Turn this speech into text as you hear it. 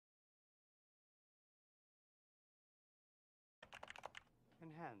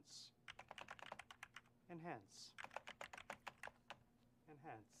Enhance. Enhance.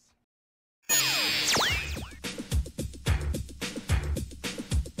 Enhance.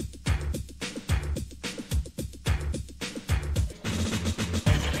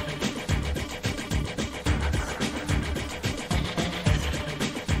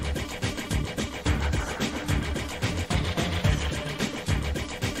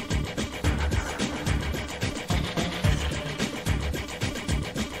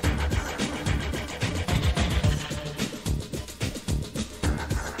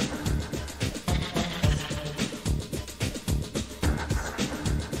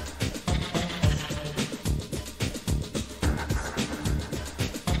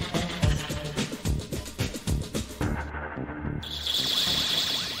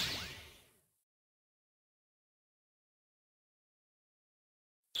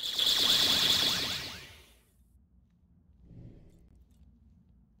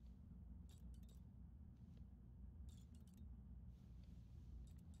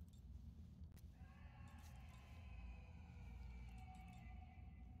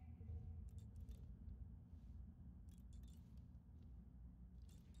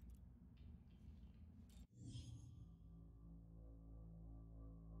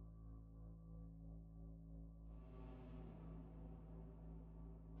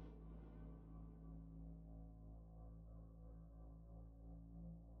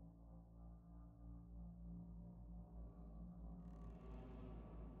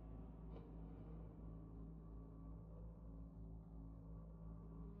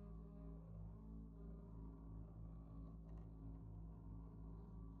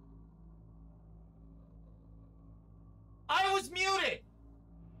 I was muted!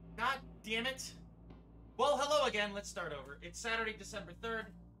 God damn it. Well, hello again. Let's start over. It's Saturday, December 3rd.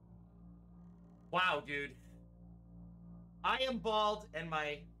 Wow, dude. I am bald and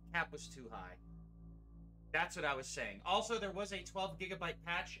my cap was too high. That's what I was saying. Also, there was a 12 gigabyte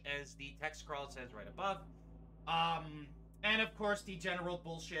patch, as the text scroll says right above. And of course, the general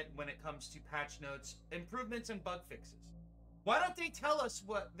bullshit when it comes to patch notes, improvements, and bug fixes. Why don't they tell us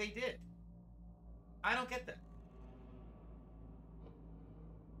what they did? I don't get that.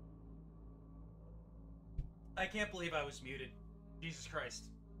 I can't believe I was muted. Jesus Christ.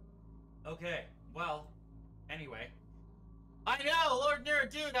 Okay, well, anyway. I know, Lord Nerd,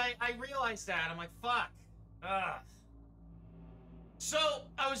 dude, I realized that. I'm like, fuck. Ugh. So,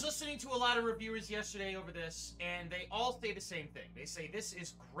 I was listening to a lot of reviewers yesterday over this, and they all say the same thing. They say this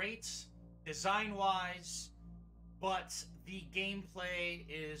is great, design-wise, but the gameplay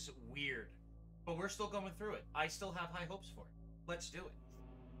is weird. But we're still going through it. I still have high hopes for it. Let's do it.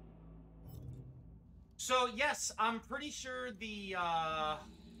 So, yes, I'm pretty sure the,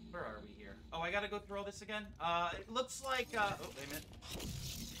 where are we here? Oh, I gotta go through all this again? It looks like, oh, wait a minute.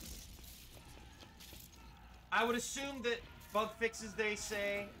 I would assume that bug fixes, they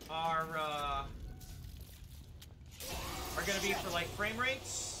say, are gonna be for, like, frame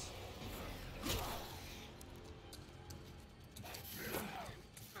rates.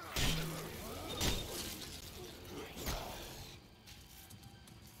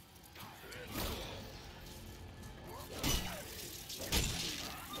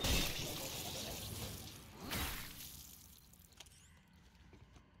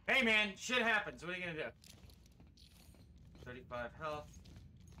 Hey man, shit happens. What are you gonna do? 35 health,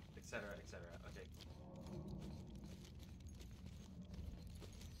 etc., etc. Okay.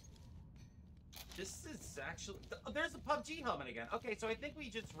 This is actually... There's a PUBG helmet again. Okay, so I think we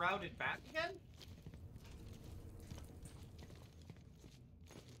just routed back again?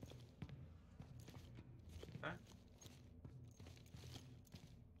 Okay.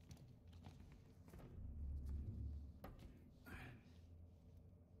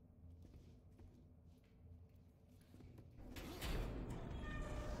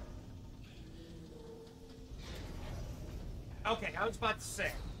 Okay, I was about to say.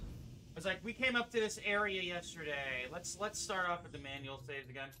 I was like, we came up to this area yesterday. Let's start off with the manual saves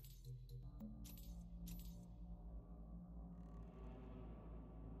again.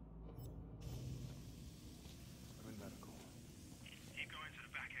 I'm in medical. Keep going to the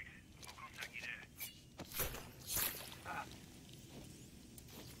back exit. I'll contact you there. Ah.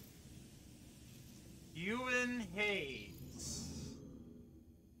 Ewan Hayes.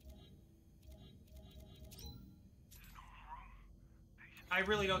 I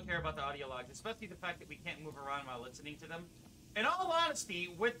really don't care about the audio logs, especially the fact that we can't move around while listening to them. In all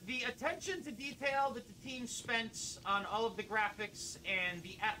honesty, with the attention to detail that the team spent on all of the graphics and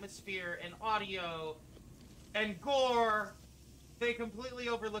the atmosphere and audio and gore, they completely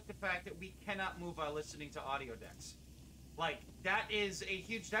overlooked the fact that we cannot move while listening to audio decks. Like, that is a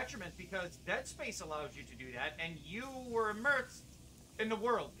huge detriment because Dead Space allows you to do that, and you were immersed in the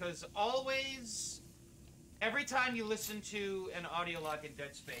world. Because always, every time you listen to an audio log in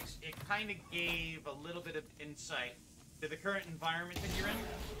Dead Space, it kind of gave a little bit of insight to the current environment that you're in.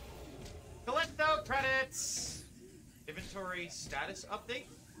 Callisto credits! Inventory status update.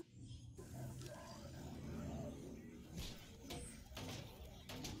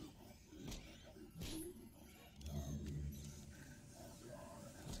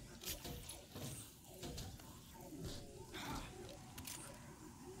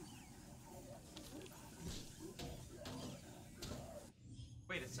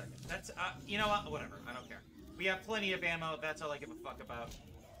 Wait a second. That's, you know what? Whatever. I don't care. We have plenty of ammo. That's all I give a fuck about.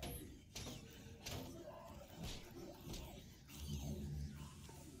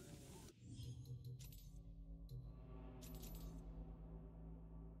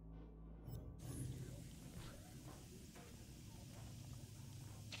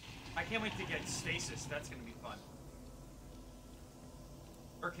 I can't wait to get stasis. That's gonna be fun.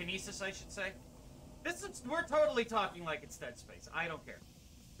 Or kinesis, I should say. We're totally talking like it's Dead Space. I don't care.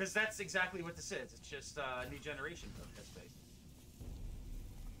 Because that's exactly what this is. It's just a new generation of Dead Space.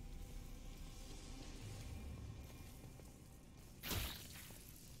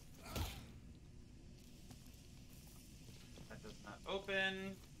 That does not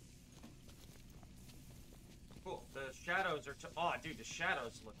open. Cool. The shadows are... Oh, dude, the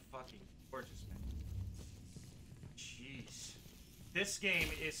shadows look fucking gorgeous, man. Jeez. This game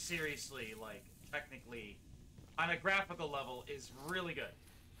is seriously, like, technically, on a graphical level, is really good.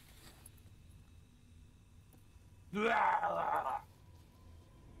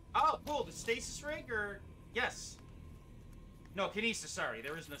 Oh, cool. The stasis rig, or... Yes. No, kinesis, sorry.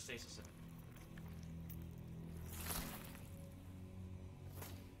 There is no stasis in it.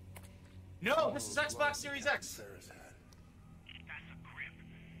 No, this is Xbox Series X. Sarah's had. That's a grip.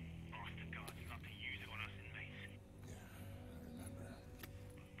 Bastard guards love to use it on us inmates. Yeah, I remember.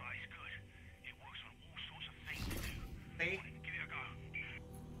 But it's good. It works on all sorts of things too. Hey. Give it a go.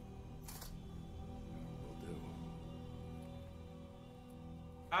 Will do.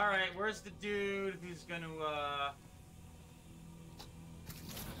 Alright, where's the dude who's gonna,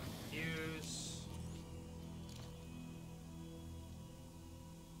 use...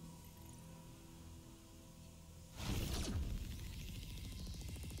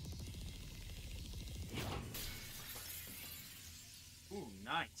 Ooh,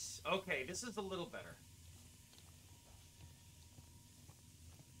 nice. Okay, this is a little better.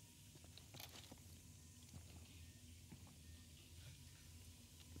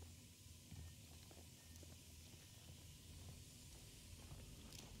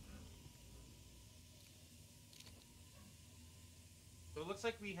 So it looks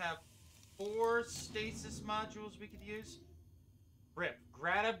like we have 4 stasis modules we could use. RIP.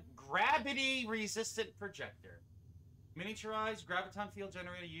 Gravity resistant projector. Miniaturized graviton field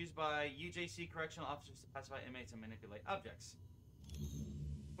generator used by UJC correctional officers to pacify inmates and manipulate objects.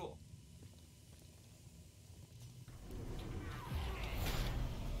 Cool.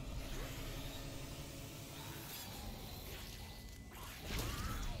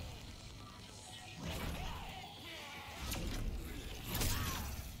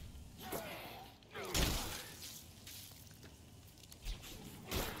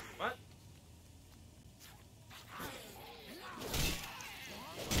 What?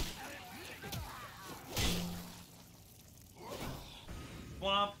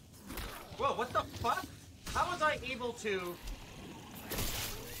 Womp. Whoa, what the fuck? How was I able to...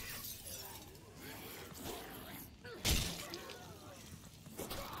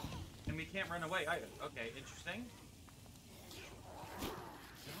 And we can't run away either. Okay, interesting.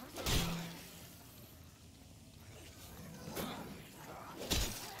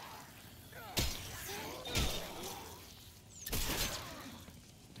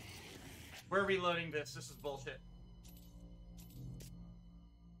 We're reloading this. This is bullshit.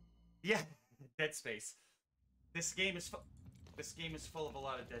 Yeah, Dead Space. This game is full of a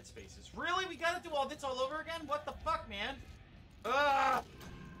lot of Dead Spaces. Really? We gotta do all this all over again? What the fuck, man?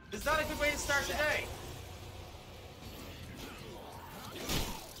 This is not a good way to start the day.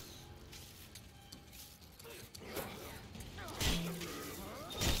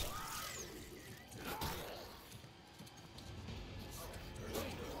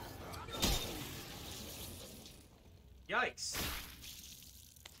 Yikes.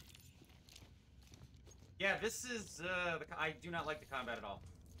 Yeah, this is, I do not like the combat at all.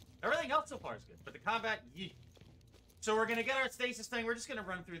 Everything else so far is good, but the combat, yeet. So we're gonna get our stasis thing, we're just gonna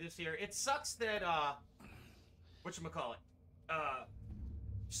run through this here. It sucks that, whatchamacallit,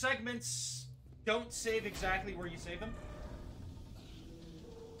 segments don't save exactly where you save them.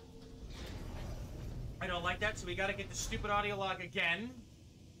 I don't like that, so we gotta get the stupid audio log again.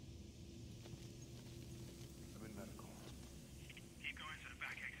 I'm in medical. Keep going to the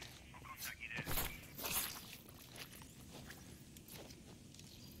back exit. I'll contact you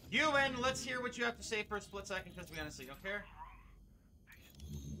there. You in, let's hear what you have to say for a split second, because we honestly don't care.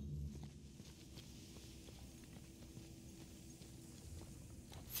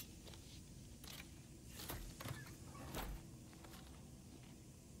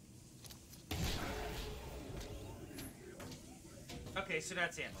 Okay, so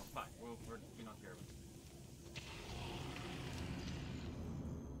that's ammo. Fine. We don't care about it.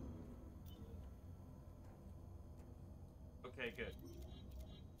 Okay, good.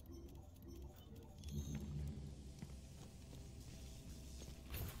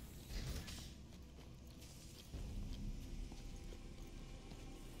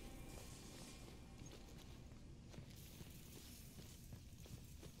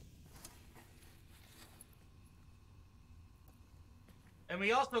 And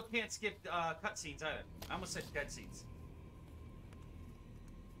we also can't skip cutscenes either. I almost said dead scenes.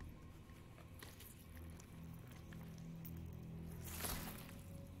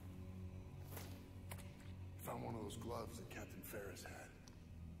 Found one of those gloves that Captain Ferris had.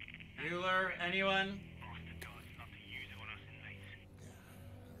 Bueller, anyone? Ask the guards not to use it on us inmates. Yeah,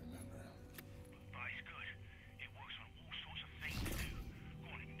 I remember. But it's good. It works on all sorts of things too.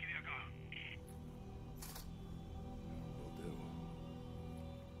 Go on, give it a go. Will do.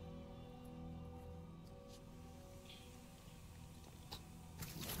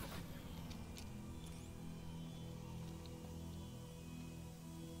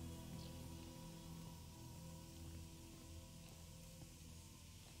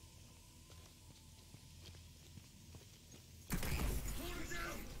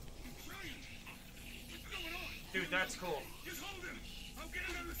 Dude, that's cool. Just hold him. I'll get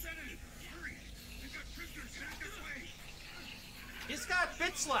another sedative. Hurry. We've got prisoners headed this way. He's got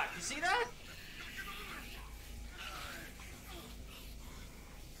bits left. You see that?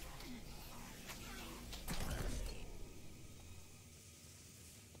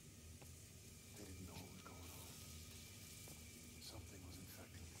 They didn't know what was going on. Something was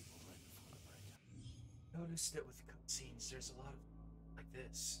infecting people right before the break-in. Noticed that with cutscenes, there's a lot of like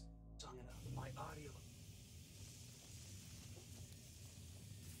this. So I'm gonna my audio.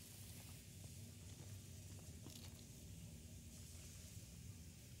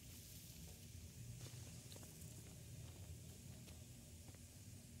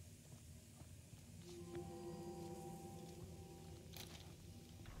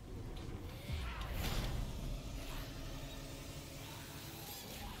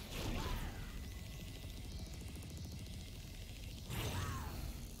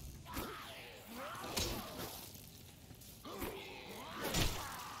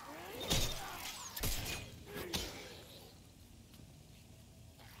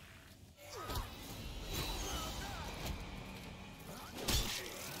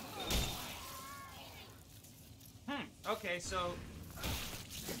 Okay, so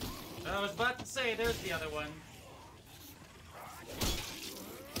I was about to say there's the other one.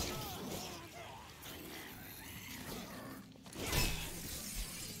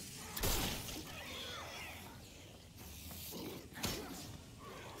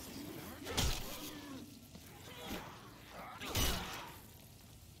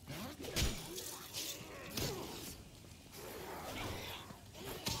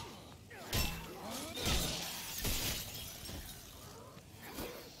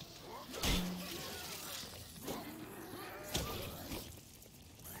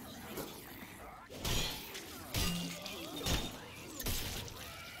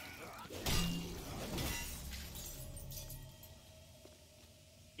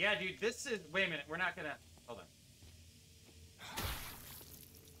 Yeah, dude, this is... Wait a minute, we're not gonna... Hold on.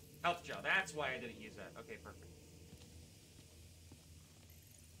 Health gel, that's why I didn't use that. Okay, perfect.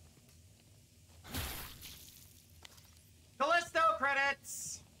 Callisto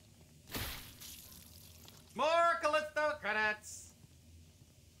credits! More Callisto credits!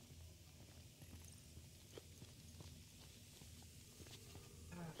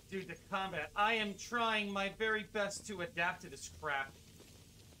 Dude, the combat. I am trying my very best to adapt to this crap.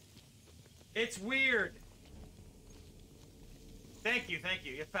 It's weird. Thank you,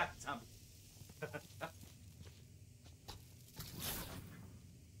 you fat dumb.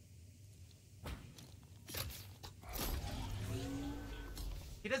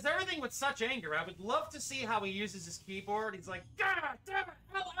 He does everything with such anger. I would love to see how he uses his keyboard. He's like, God damn it,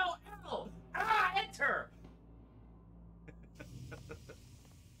 L, L, L, ah, enter.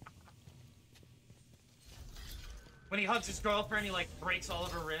 When he hugs his girlfriend, he like breaks all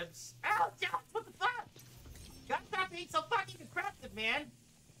of her ribs. Ow, yeah, what the fuck? being so fucking aggressive, man!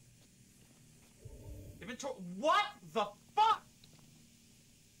 Inventory. What the fuck?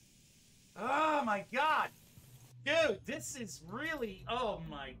 Oh my god! Dude, this is really. Oh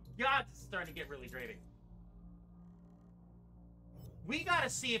my god, this is starting to get really grating. We gotta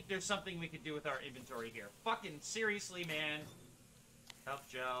see if there's something we could do with our inventory here. Fucking seriously, man. Health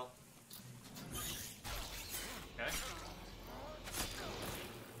gel. Okay.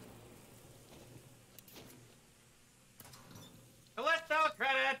 Callisto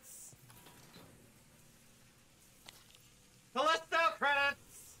credits! Callisto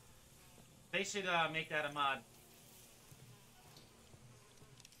credits! They should make that a mod.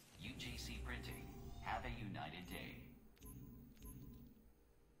 UJC Printing. Have a united day.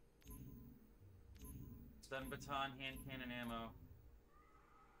 Stun baton, hand cannon ammo.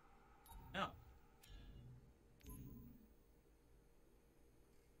 No.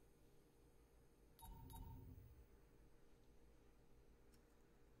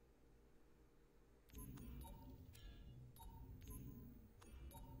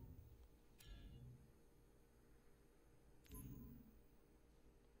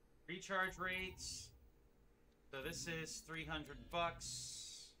 Recharge rates. So this is $300.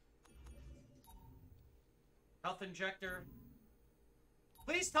 Health injector.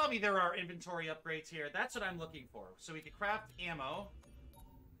 Please tell me there are inventory upgrades here. That's what I'm looking for. So we could craft ammo.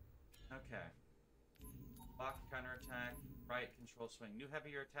 Okay. Block counterattack. Right control swing. New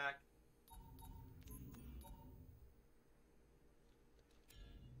heavier attack.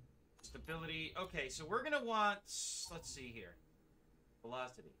 Stability. Okay, so we're gonna want. Let's see here.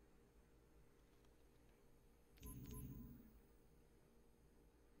 Velocity.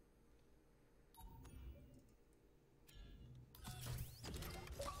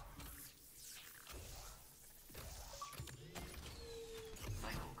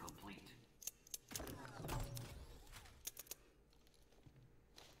 Cycle complete.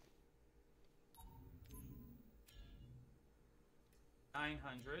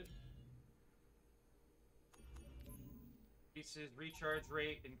 $900. Increases recharge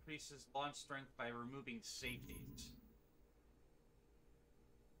rate, increases launch strength by removing safeties.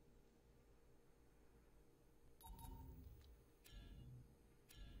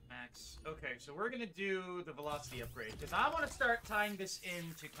 Max. Okay, so we're gonna do the velocity upgrade, because I want to start tying this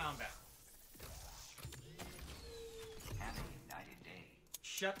into combat. Have a united day.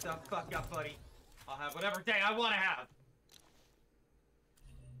 Shut the fuck up, buddy. I'll have whatever day I want to have.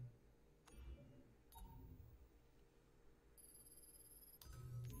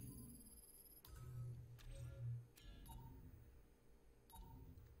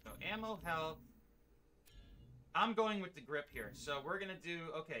 So, ammo, health. I'm going with the grip here. So we're going to do...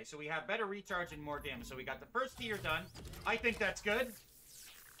 Okay, so we have better recharge and more damage. So we got the first tier done. I think that's good.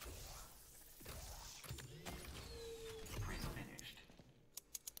 Finished.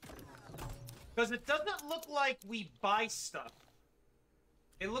 Because it doesn't look like we buy stuff.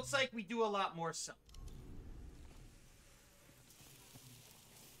 It looks like we do a lot more stuff.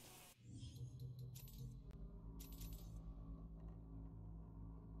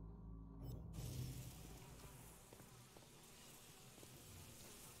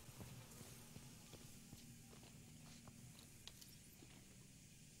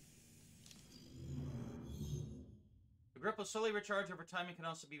 The grip will slowly recharge over time and can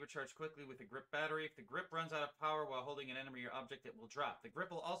also be recharged quickly with a grip battery. If the grip runs out of power while holding an enemy or object, it will drop. The grip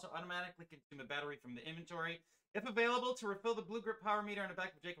will also automatically consume a battery from the inventory. If available, to refill the blue grip power meter on the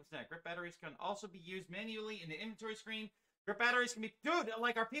back of Jacob's neck. Grip batteries can also be used manually in the inventory screen. Grip batteries can be... Dude,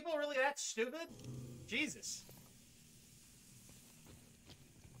 like, are people really that stupid? Jesus.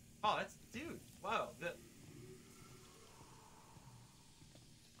 Oh, that's... Dude. Wow.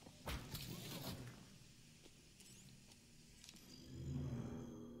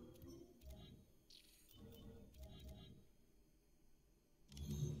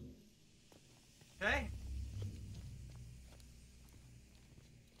 Okay.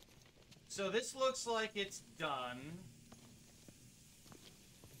 So this looks like it's done.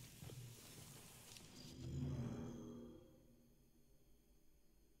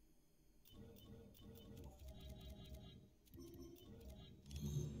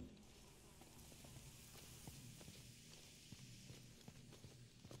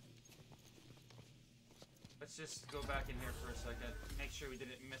 Let's just go back in here for a second. Make sure we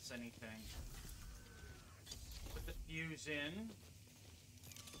didn't miss anything. Put the fuse in.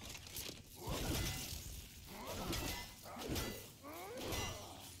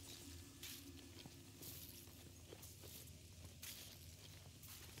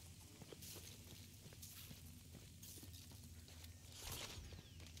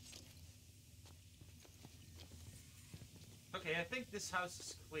 Okay, I think this house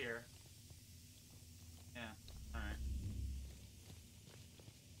is clear. Yeah, alright.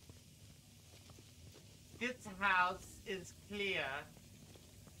 This house is clear.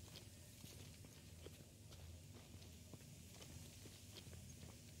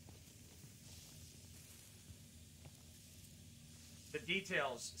 The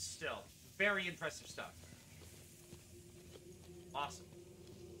details still. Very impressive stuff. Awesome.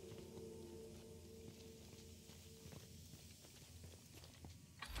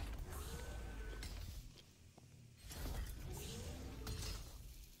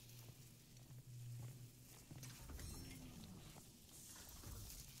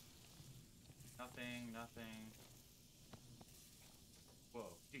 Nothing. Whoa.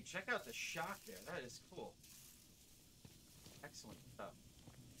 Dude, check out the shock there. That is cool. Excellent stuff.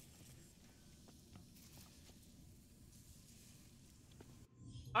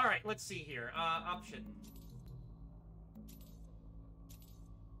 Alright, let's see here. Option.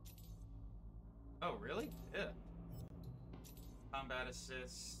 Oh, really? Yeah. Combat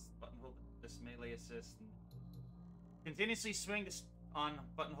assist, button hold assist, melee assist. Continuously swing to on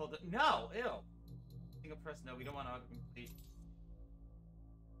button hold. No! Ew! Single press. No, we don't want to autocomplete.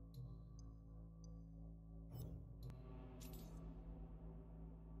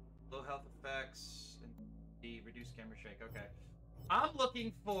 Low health effects and the reduced camera shake. Okay. I'm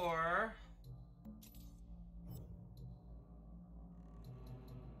looking for...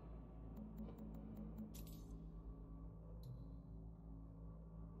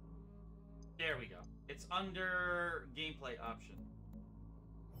 There we go. It's under gameplay option.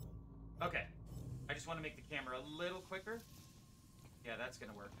 Okay. I just want to make the camera a little quicker. Yeah, that's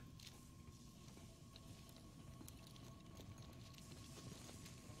gonna work.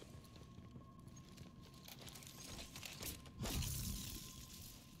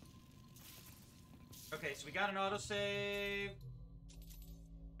 Okay, so we got an autosave.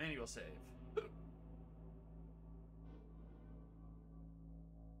 Manual save.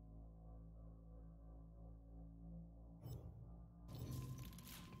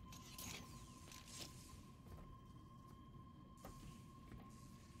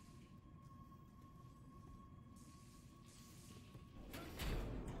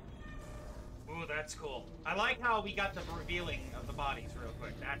 Ooh, that's cool. I like how we got the revealing of the bodies real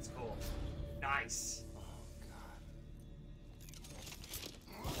quick. That's cool. Nice.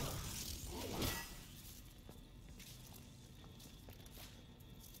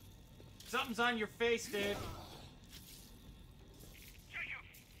 Something's on your face, dude. Jacob,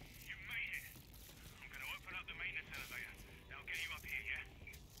 you made it. I'm gonna open up the maintenance elevator. That'll get you up here, yeah?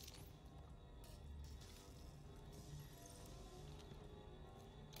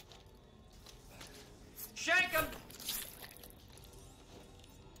 Shank him!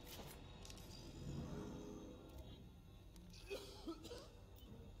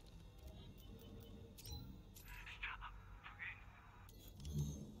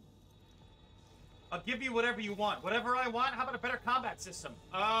 I'll give you whatever you want. Whatever I want? How about a better combat system?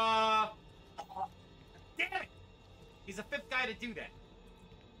 Damn it! He's the fifth guy to do that.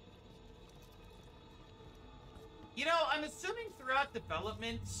 You know, I'm assuming throughout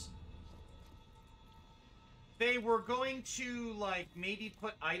development, they were going to, like, maybe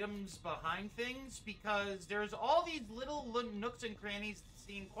put items behind things, because there's all these little nooks and crannies that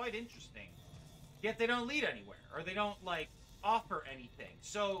seem quite interesting. Yet they don't lead anywhere, or they don't, like, offer anything.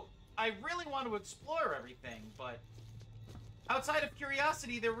 So... I really want to explore everything, but outside of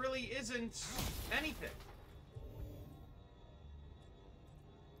curiosity, there really isn't anything.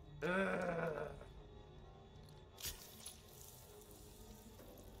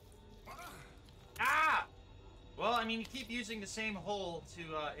 Ah! Well, I mean, you keep using the same hole to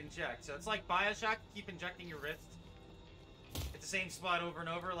inject, so it's like Bioshock, keep injecting your wrist at the same spot over and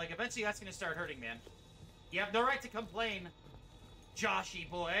over. Like, eventually that's gonna start hurting, man. You have no right to complain, Joshy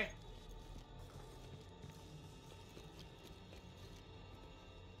boy.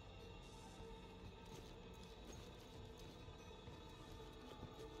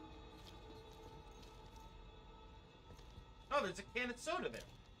 Oh, there's a can of soda there.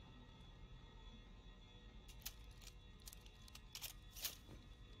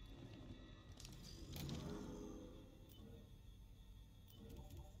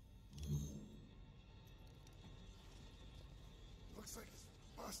 Looks like it's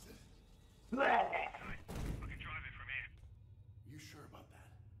busted. I can drive it from here. You sure about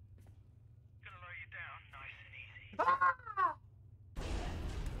that? Gonna lower you down nice and easy. Ah!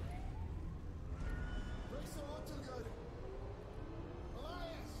 Brakes don't look too good.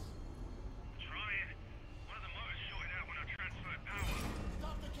 Elias! Trying. One of the motors shorted out when I transferred power.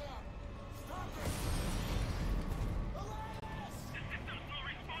 Stop the cab! Stop it! Elias!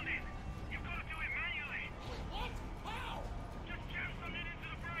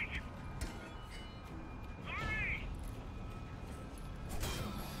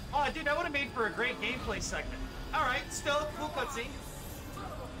 dude, that would have made for a great gameplay segment. Alright, still, cool cutscene.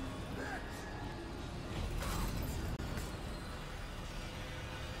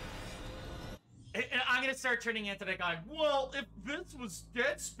 I'm gonna start turning into that guy. Well, if this was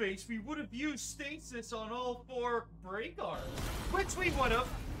Dead Space, we would have used stasis on all 4 brake arms. Which we would have.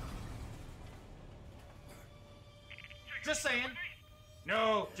 Just saying.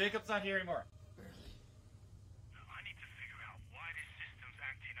 No, Jacob's not here anymore. I need to figure out why this system's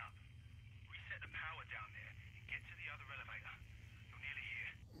acting up. Reset the power down there and get to the other elevator. You're nearly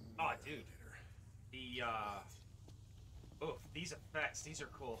here. Oh, dude. The, oh, these effects, these are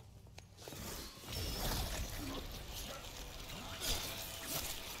cool.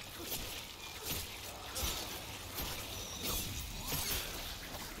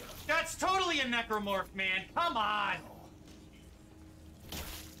 That's totally a necromorph, man. Come on.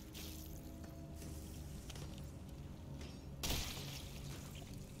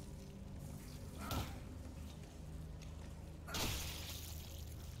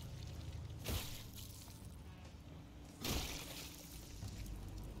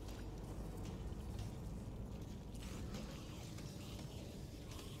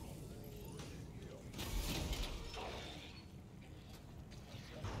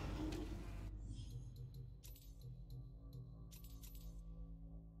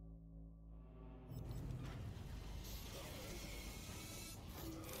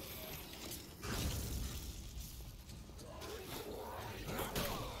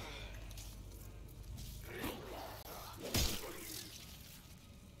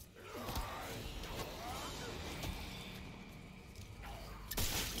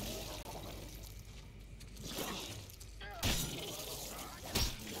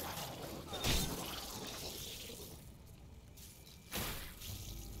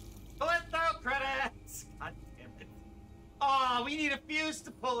 We need a fuse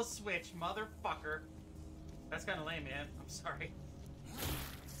to pull a switch, motherfucker. That's kind of lame, man. I'm sorry.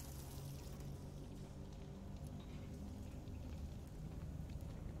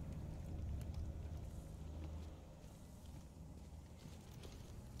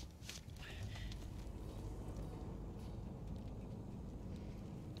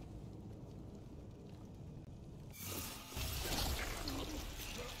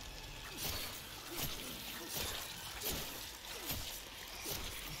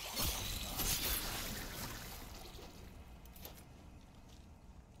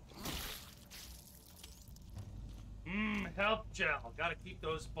 Health gel. Gotta keep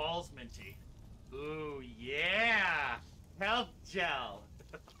those balls minty. Ooh, yeah! Health gel.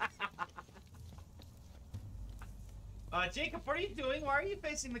 Jacob, what are you doing? Why are you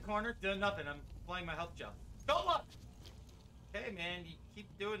facing the corner? Doing nothing. I'm applying my health gel. Don't look! Hey, man, you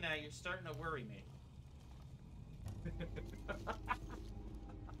keep doing that. You're starting to worry me.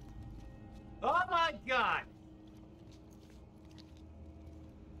 Oh my god!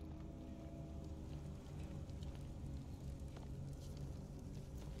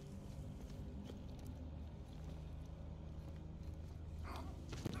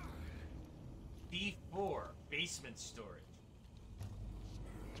 D4, basement storage.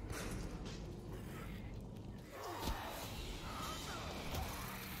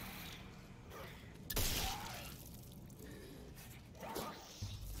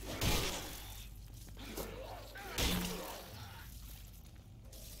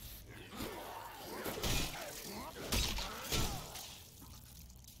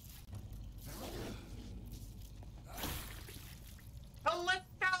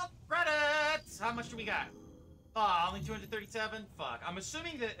 How much do we got? Oh, only 237? Fuck. I'm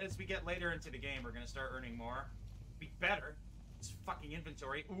assuming that as we get later into the game, we're gonna start earning more. Be better. It's fucking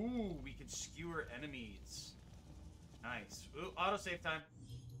inventory. Ooh, we can skewer enemies. Nice. Ooh, autosave time.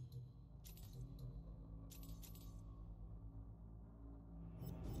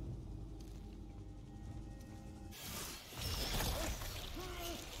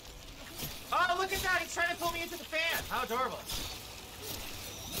 Oh, look at that! He's trying to pull me into the fan! How adorable.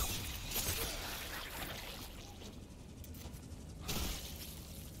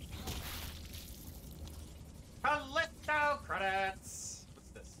 Callisto credits! What's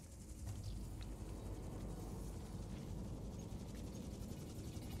this?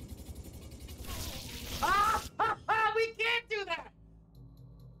 Ah! We can't do that!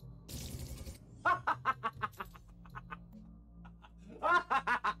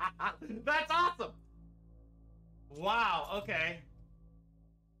 That's awesome! Wow, okay.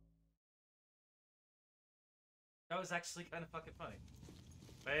 That was actually kind of fucking funny.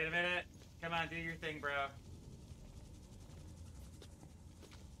 Wait a minute. Come on, do your thing, bro.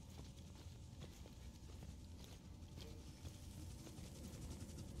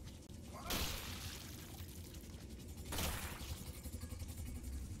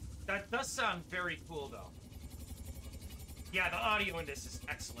 That does sound very cool, though. Yeah, the audio in this is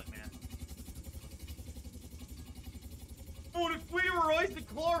excellent, man. Oh, if we were Isaac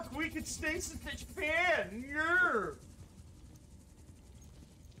Clarke, we could stay such fan. Yeah.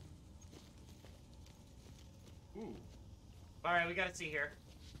 Ooh. All right, we gotta see here.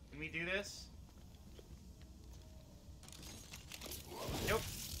 Can we do this? Nope.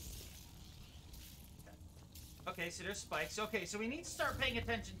 Okay, so there's spikes. Okay, so we need to start paying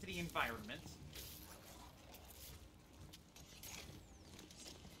attention to the environment.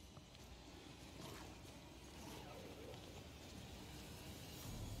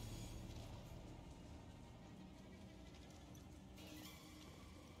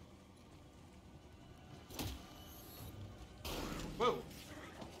 Whoa.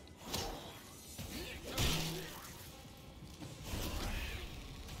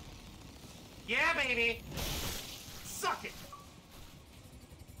 Yeah, baby! Suck it!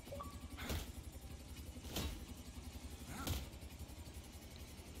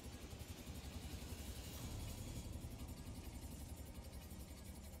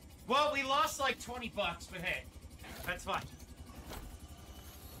 Well, we lost like 20 bucks, but hey, that's fine.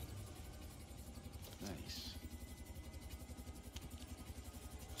 Nice.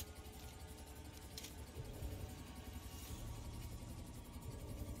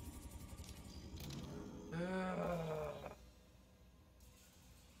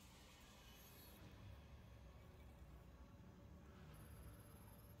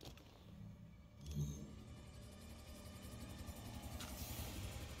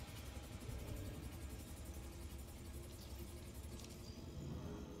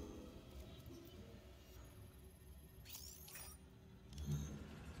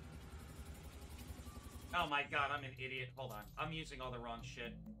 Oh my god, I'm an idiot. Hold on. I'm using all the wrong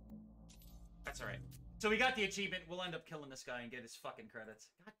shit. That's alright. So we got the achievement. We'll end up killing this guy and get his fucking credits.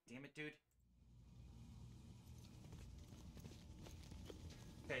 God damn it, dude.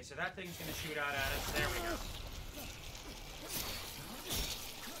 Okay, so that thing's gonna shoot out at us. There we go.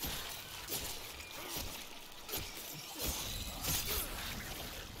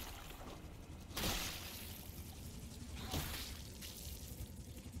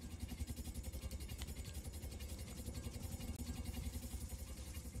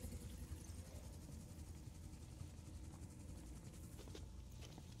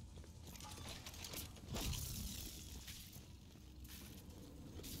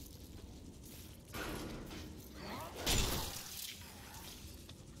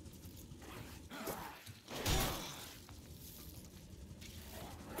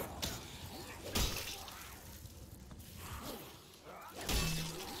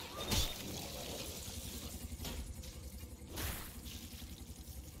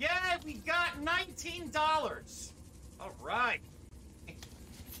 Yeah, we got $19. All right.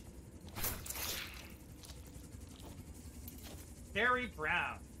 Terry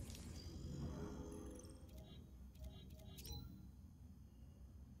Brown.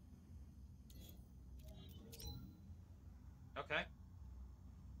 Okay. I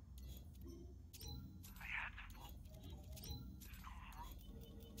had to fall. There's no more room.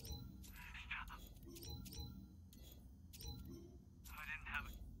 Shut up. I didn't have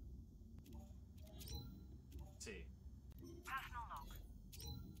it. Let's see. Personal log.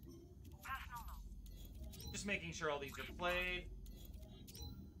 Personal log. Just making sure all these are played.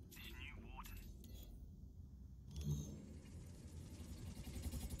 This new warden.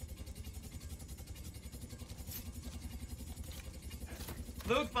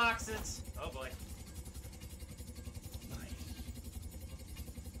 Loot boxes. Oh boy. Nice.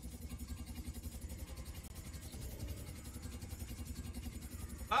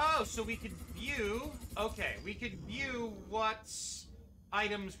 Oh, so we could view. Okay, we could view what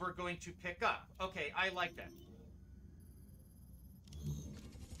items we're going to pick up. Okay, I like that.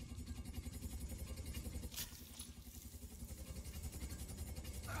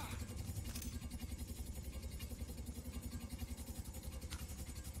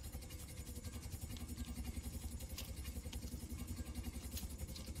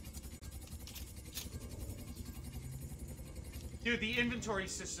 Dude, the inventory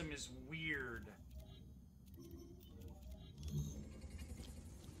system is weird.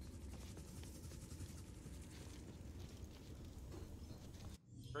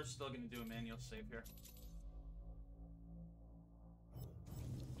 We're still gonna do a manual save here.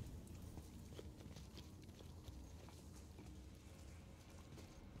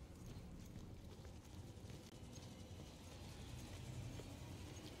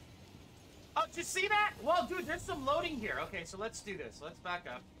 Oh, did you see that? Well, dude, there's some loading here. Okay, so let's do this. Let's back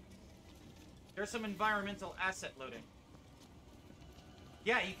up. There's some environmental asset loading.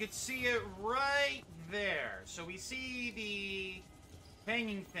 Yeah, you could see it right there. So we see the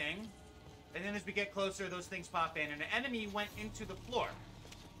hanging thing, and then as we get closer, those things pop in, and an enemy went into the floor.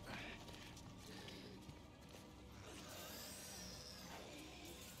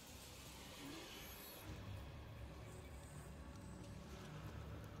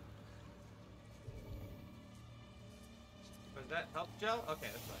 Was that help gel? Okay,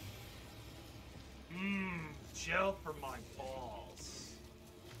 that's fine. Gel for my balls.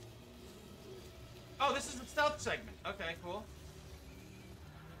 Oh, this is the stealth segment. Okay, cool.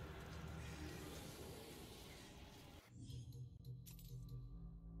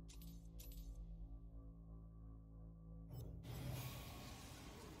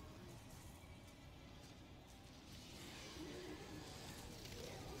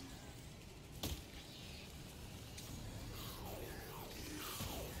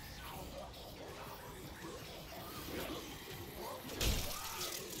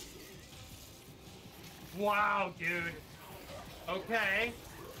 Wow, dude. Okay.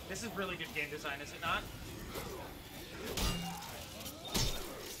 This is really good game design, is it not?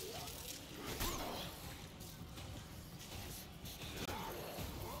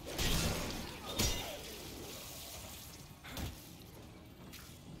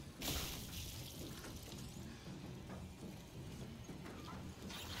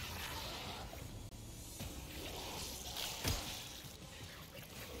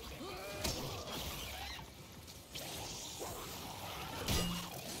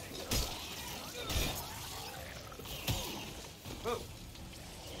 Whoa.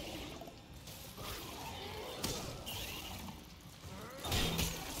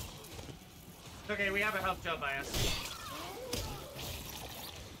 Okay, we have a health gel by us.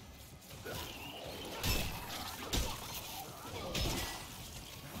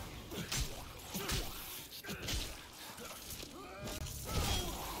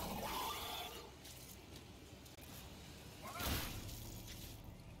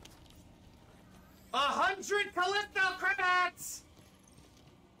 Callisto credits!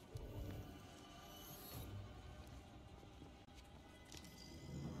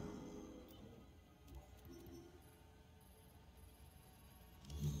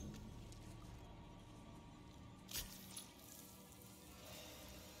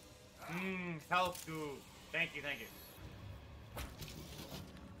 Health goo. Thank you, thank you.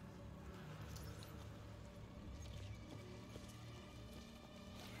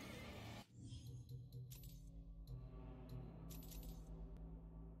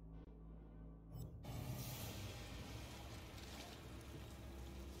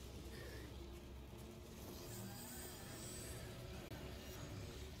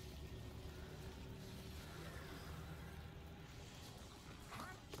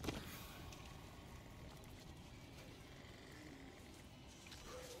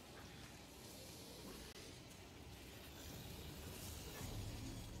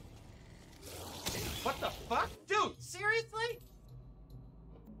 What the fuck? Dude, seriously?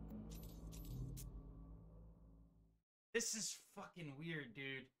 This is fucking weird,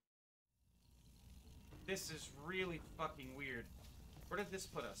 dude. This is really fucking weird. Where did this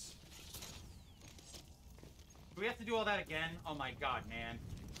put us? Do we have to do all that again? Oh my god, man.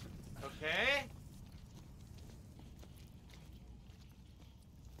 Okay.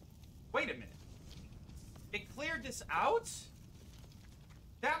 Wait a minute. It cleared this out?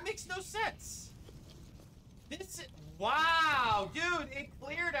 That makes no sense. This, wow, dude, it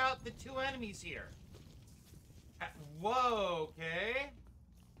cleared out the two enemies here. Whoa, okay.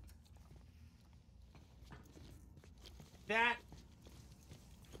 That,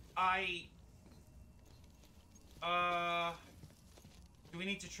 do we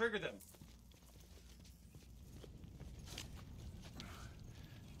need to trigger them?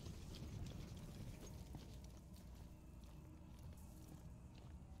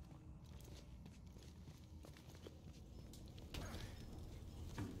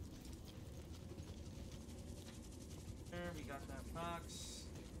 We got that box.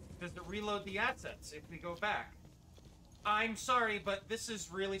 Does it reload the assets if we go back? I'm sorry, but this is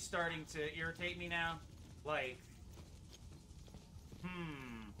really starting to irritate me now. Like,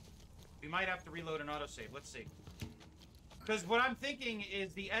 we might have to reload an autosave. Let's see. Because what I'm thinking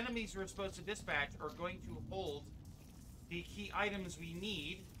is the enemies we're supposed to dispatch are going to hold the key items we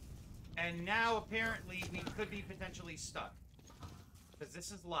need, and now apparently we could be potentially stuck. Because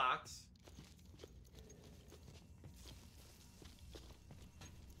this is locked.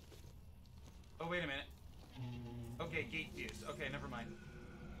 Oh, wait a minute. Okay, gate fused. Okay, never mind.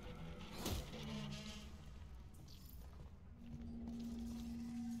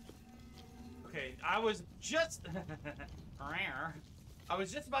 Okay, I was just... I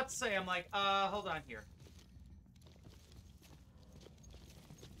was just about to say, I'm like, hold on here.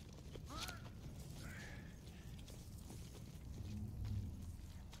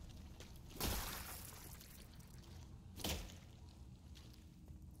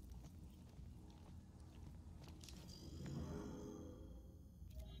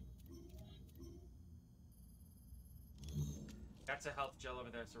 That's a health gel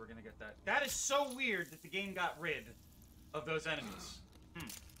over there, so we're gonna get that. That is so weird that the game got rid of those enemies. Hmm.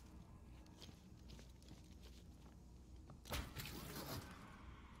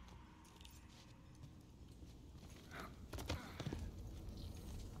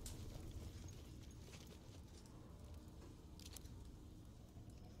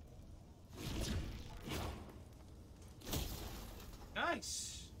 Nice.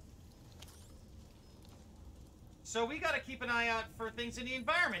 So we gotta keep an eye out for things in the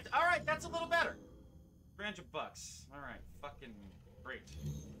environment. All right, that's a little better. $300. All right, fucking great.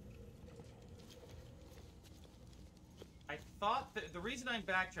 I thought that the reason I'm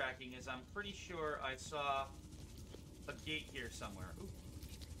backtracking is I'm pretty sure I saw a gate here somewhere. Ooh.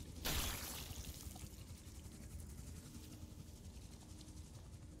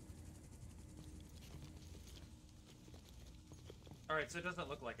 All right, so it doesn't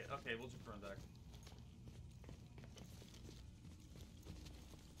look like it. Okay, we'll just run back.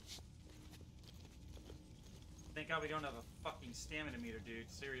 Thank God we don't have a fucking stamina meter, dude.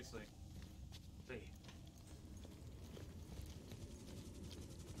 Seriously. Wait.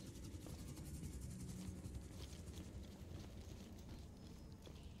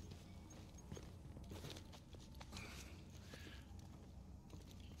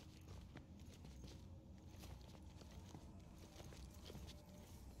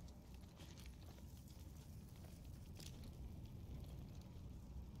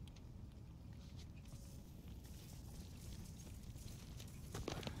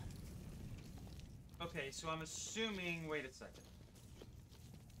 Okay, so I'm assuming, wait a second,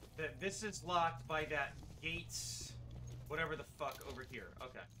 that this is locked by that gates, whatever the fuck, over here.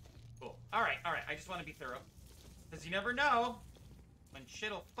 Okay, cool. Alright, I just want to be thorough. Because you never know when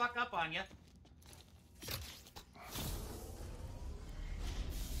shit'll fuck up on you.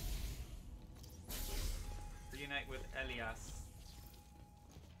 Reunite with Elias.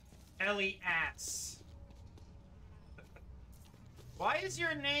 Elias. Why is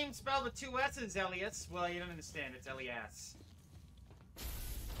your name spelled with 2 S's, Elias? Well, you don't understand. It's Elias.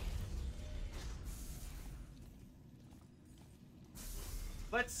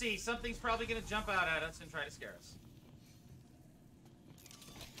 Let's see. Something's probably going to jump out at us and try to scare us.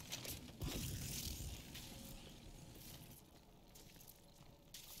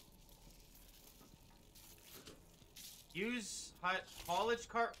 Use haulage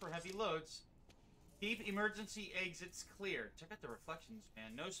cart for heavy loads. Keep emergency exits clear. Check out the reflections,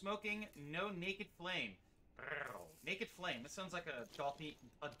 man. No smoking, no naked flame. Naked flame. That sounds like a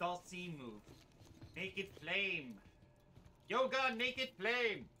Daltine move. Naked flame. Yoga naked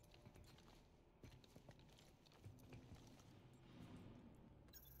flame.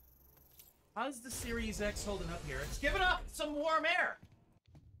 How's the Series X holding up here? It's giving up some warm air.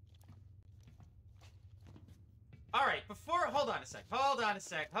 All right, hold on a sec.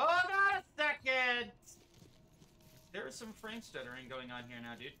 There is some frame stuttering going on here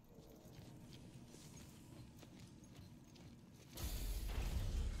now, dude.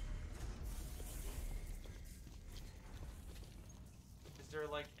 Is there,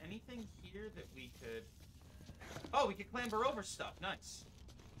 like, anything here that we could... Oh, we could clamber over stuff. Nice.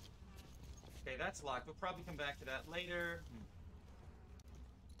 Okay, that's locked. We'll probably come back to that later.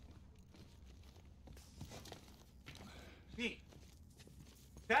 Neat.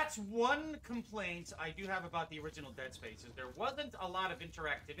 That's one complaint I do have about the original Dead Space, is there wasn't a lot of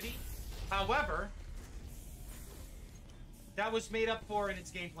interactivity. However, that was made up for in its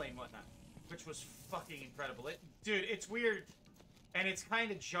gameplay and whatnot, which was fucking incredible. Dude, it's weird, and it's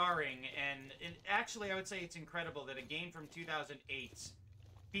kind of jarring, and actually I would say it's incredible that a game from 2008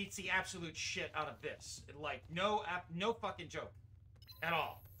 beats the absolute shit out of this. Like, no fucking joke. At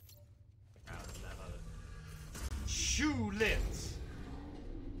all. Shoe lifts.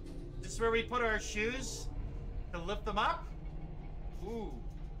 This is where we put our shoes to lift them up? Ooh.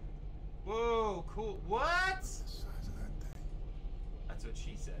 Whoa, cool. What? The size of that thing. That's what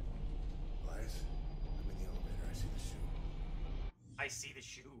she said. Elias, I'm in the elevator. I see the shoe. I see the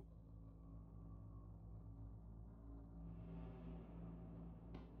shoe.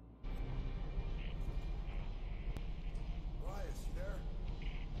 Elias, you there?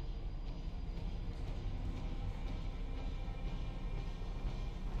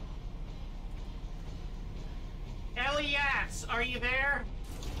 Elias! Elias, are you there?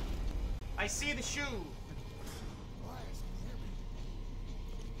 I see the shoe. Elias, can you hear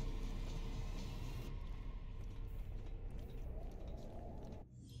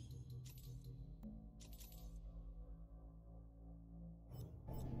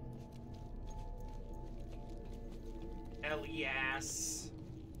me? Elias.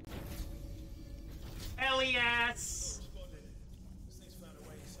 Elias. Spotted. This thing's found a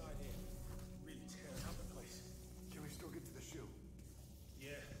way inside here. Really tearing up the place. Can we still get to the shoe?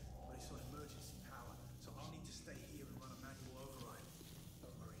 Yeah, but it's on emergency power, so I'll need to stay here and run a manual override.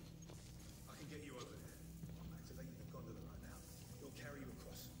 Don't worry. I can get you over there. I'm activating the gondola right now. It'll carry you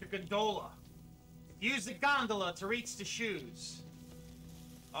across. The gondola. Use the gondola to reach the shoes.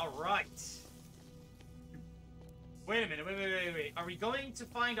 All right. Wait a minute, wait. Are we going to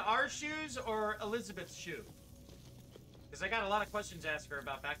find our shoes or Elizabeth's shoe? Because I got a lot of questions to ask her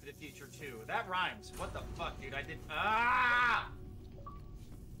about Back to the Future 2. That rhymes. What the fuck, dude? I did... Ah!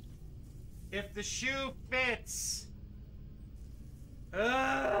 If the shoe fits...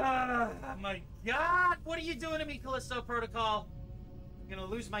 Ah! My God! What are you doing to me, Callisto Protocol? I'm gonna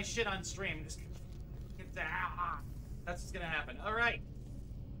lose my shit on stream. Just... That's what's gonna happen. All right.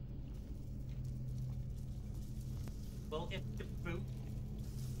 Well, if the boot.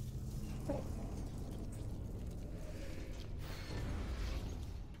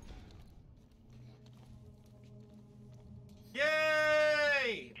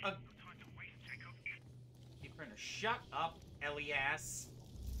 Yay! Keep printer. Shut up, Elias.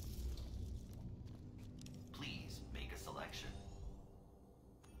 Please make a selection.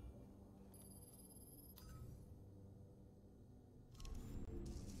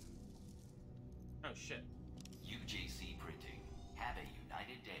 Oh shit. UJC Printing. Have a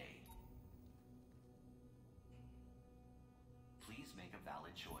united day. Please make a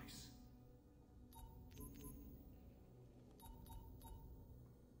valid choice.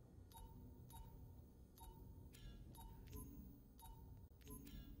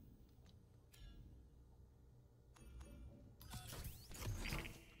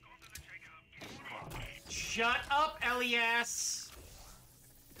 Shut up, Elias.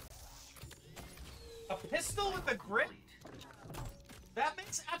 A pistol with a grip? That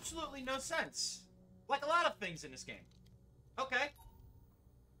makes absolutely no sense. Like a lot of things in this game. Okay.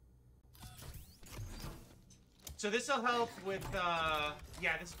 So this'll help with,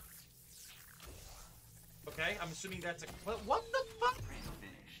 yeah, this... Okay, I'm assuming that's a... What the fuck?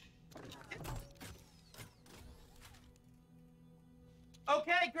 Finished.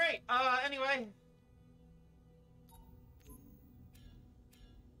 Okay, great. Anyway.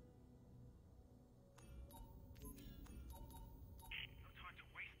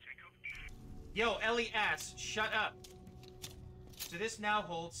 Yo, Elias, shut up. So this now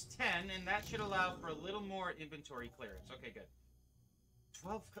holds 10, and that should allow for a little more inventory clearance. Okay, good.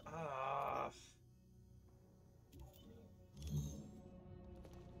 12...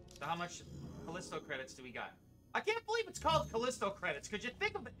 So how much Callisto credits do we got? I can't believe it's called Callisto credits. Could you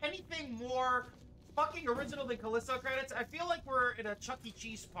think of anything more fucking original than Callisto credits? I feel like we're in a Chuck E.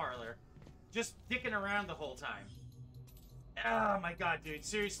 Cheese parlor, just dicking around the whole time. Oh my God, dude!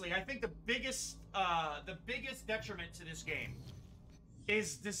 Seriously, I think the biggest detriment to this game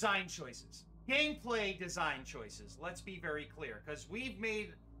is design choices, gameplay design choices. Let's be very clear, because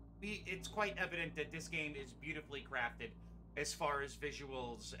it's quite evident that this game is beautifully crafted as far as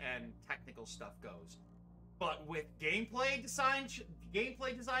visuals and technical stuff goes. But with gameplay design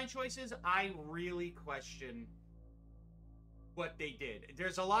choices, I really question what they did.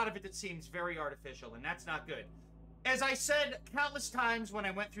 There's a lot of it that seems very artificial, and that's not good. As I said countless times when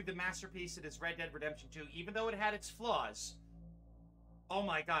I went through the masterpiece that is Red Dead Redemption 2, even though it had its flaws, oh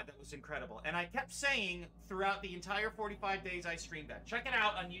my God, that was incredible. And I kept saying throughout the entire 45 days I streamed that. Check it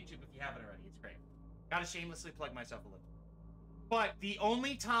out on YouTube if you haven't already. It's great. Gotta shamelessly plug myself a little. But the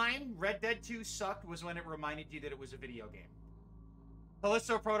only time Red Dead 2 sucked was when it reminded you that it was a video game.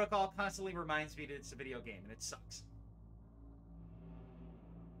 Callisto Protocol constantly reminds me that it's a video game, and it sucks.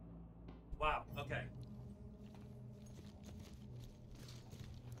 Wow, okay.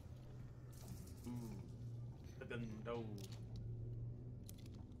 No.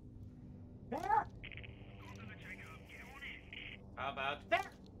 There! How about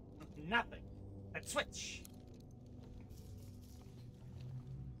there? Nothing. Let's switch.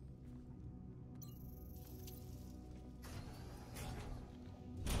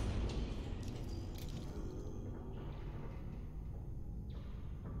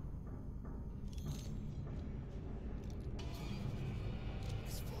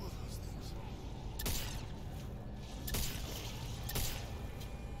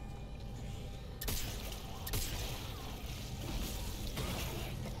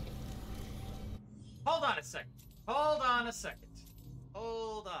 hold on a second. Hold on a second.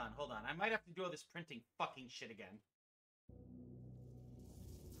 Hold on, hold on. I might have to do all this printing fucking shit again.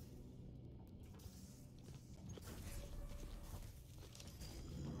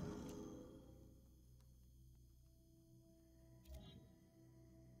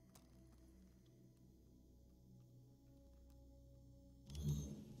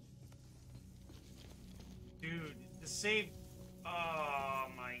 Dude, the save... Oh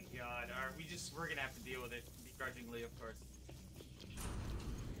my god. We're gonna have to deal with it begrudgingly, of course.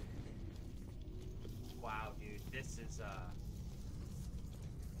 Wow, dude. This is,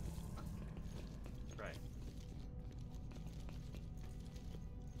 Right.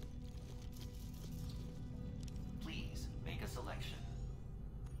 Please make a selection.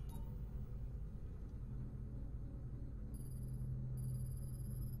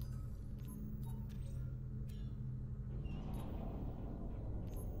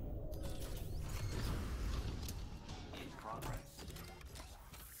 In progress.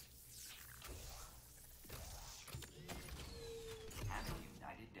 Have a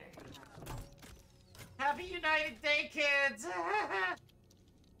united day. Happy United Day, kids!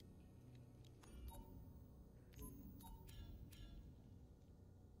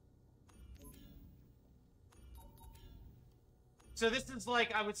 So this is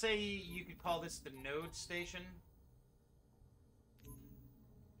like, I would say you could call this the node station.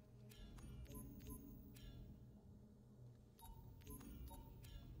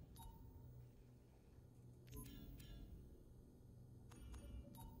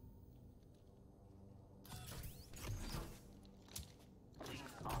 Please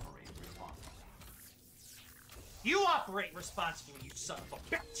operate responsibly. You operate responsibly, you son of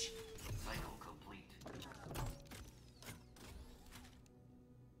a bitch! Cycle complete.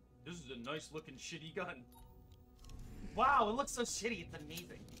 This is a nice looking shitty gun. Wow, it looks so shitty, it's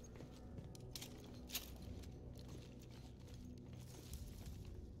amazing.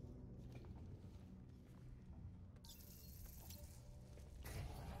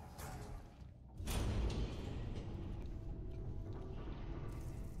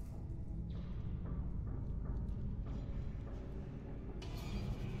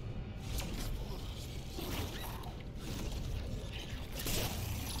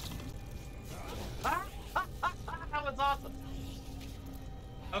 That was awesome.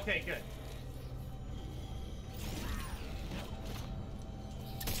 Okay, good.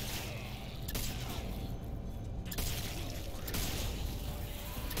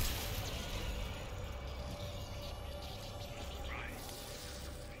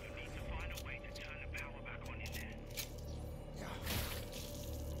 You need to find a way to turn the power back on in there.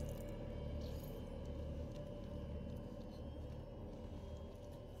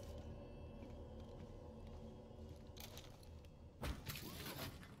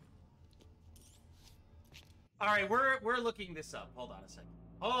 All right, we're looking this up. Hold on a second.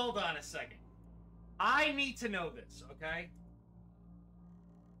 Hold on a second. I need to know this, okay?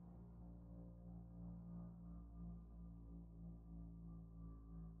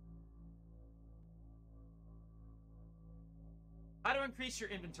 How to increase your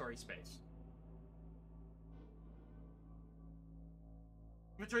inventory space.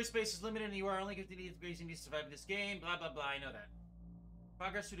 Inventory space is limited and you are only going to need upgrades you need to survive in this game. Blah, blah, blah. I know that.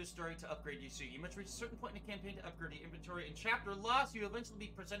 Progress through the story to upgrade your suit. You must reach a certain point in the campaign to upgrade your inventory. In chapter lost, you will eventually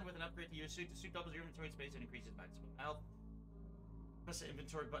be presented with an upgrade to your suit. The suit doubles your inventory space and increases maximum health. Press the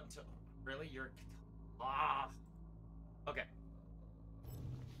inventory button to... Really? You're... Ah. Okay.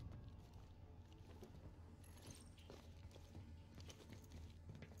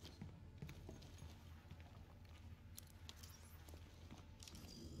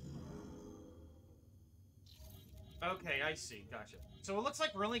 Okay, I see. Gotcha. So it looks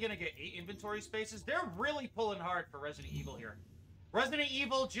like we're only going to get 8 inventory spaces. They're really pulling hard for Resident Evil here. Resident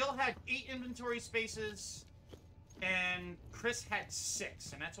Evil, Jill had 8 inventory spaces, and Chris had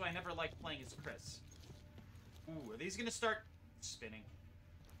 6, and that's why I never liked playing as Chris. Ooh, are these going to start spinning?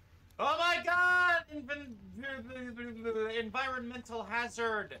 Oh my god! Environmental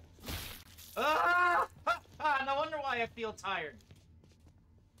hazard! Ah! No wonder why I feel tired.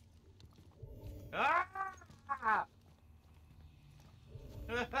 Ah!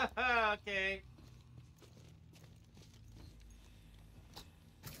 Okay.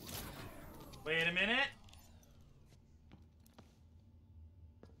 Wait a minute.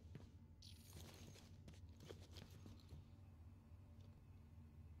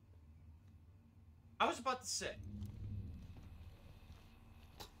 I was about to say,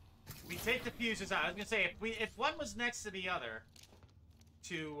 we take the fuses out. I was gonna say if one was next to the other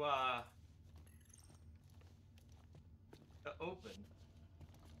to open.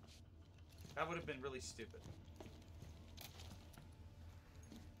 That would have been really stupid.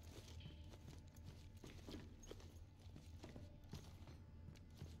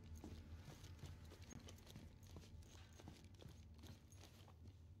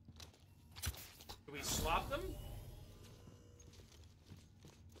 Do we swap them?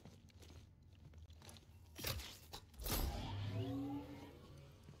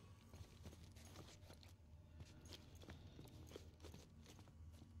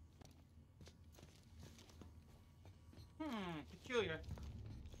 Peculiar.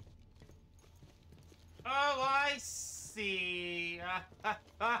 Oh, I see.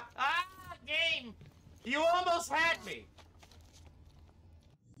 Game! You almost had me!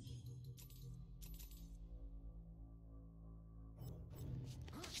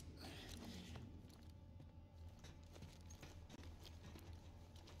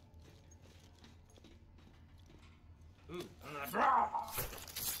 Ooh.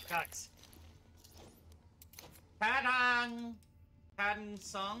 Guys. Padang! Padang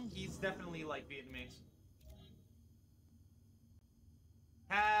Song? He's definitely like Vietnamese.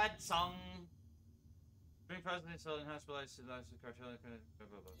 Pad Song. Bring president selling hospitalized to the cartel. Blah,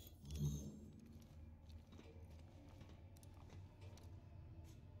 blah, blah.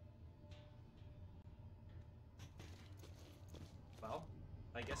 Well,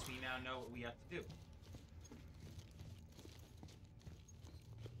 I guess we now know what we have to do.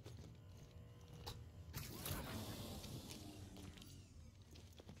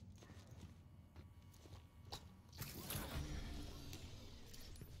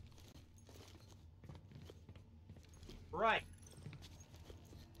 Right.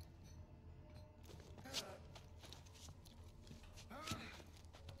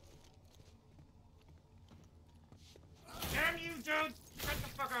 Damn you, dude! Get the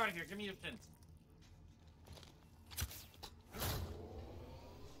fuck out of here. Give me your pins.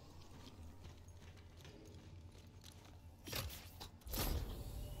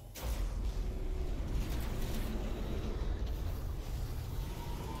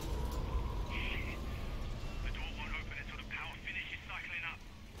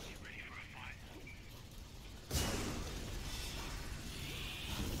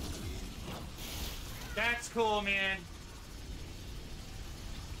 That's cool, man.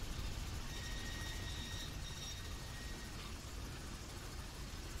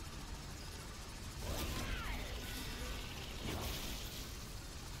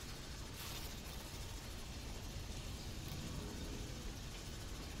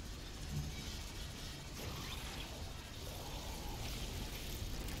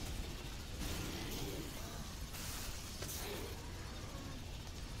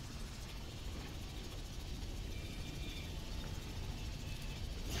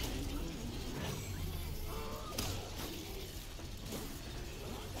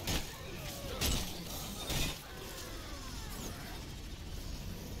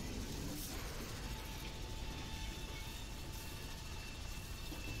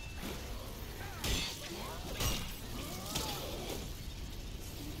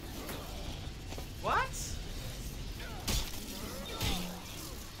 What?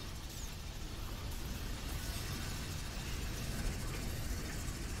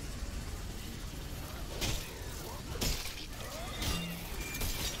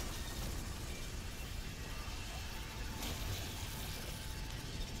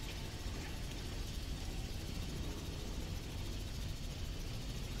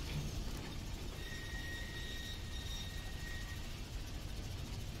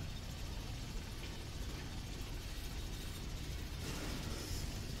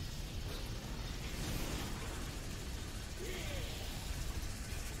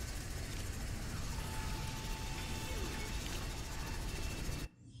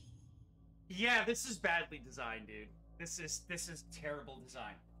 Yeah, this is badly designed, dude. This is terrible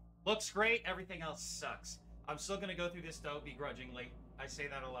design. Looks great, everything else sucks. I'm still gonna go through this though, begrudgingly. I say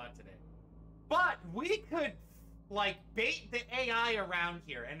that a lot today. But we could, like, bait the AI around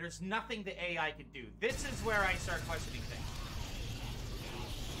here, and there's nothing the AI could do. This is where I start questioning things.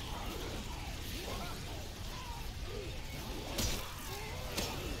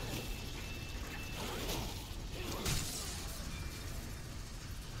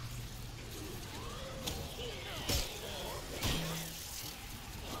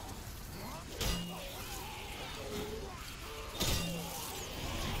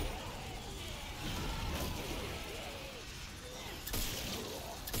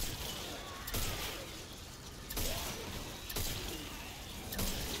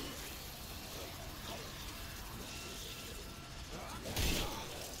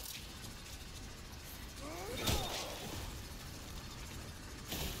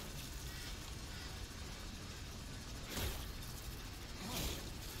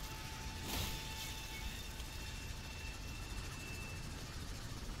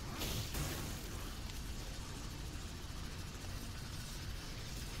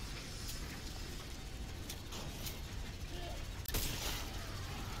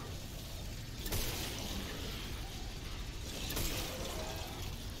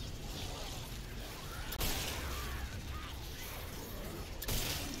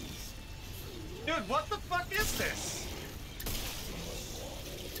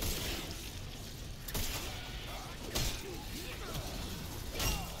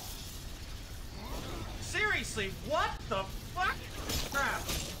 Seriously, what the fuck? Crap.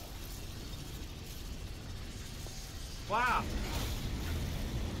 Wow.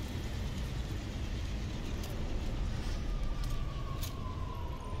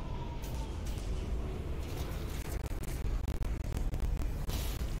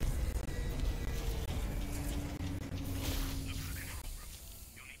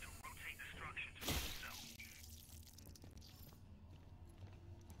 You'll need to rotate the structure to yourself.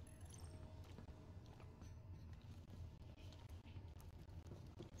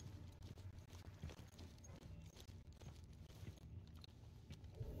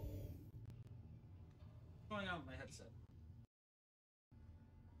 What's going on with my headset?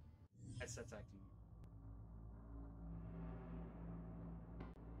 Headset's acting.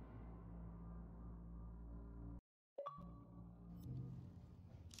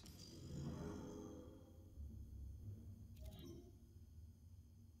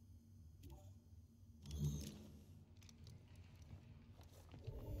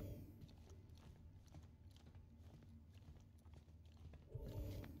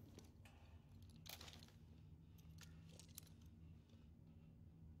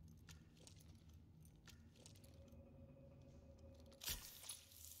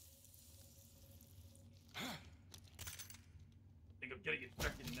 I think I'm getting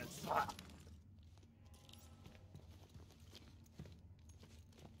infected in that spot.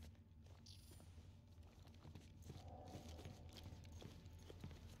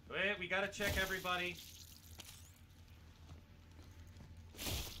 Wait, we gotta check everybody.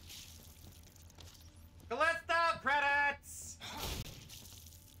 Callisto credits!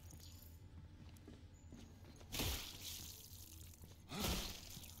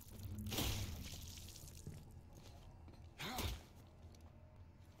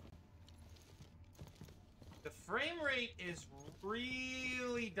 The frame rate is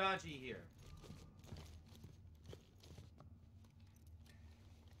really dodgy here.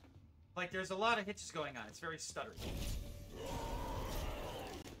 Like, there's a lot of hitches going on. It's very stuttery.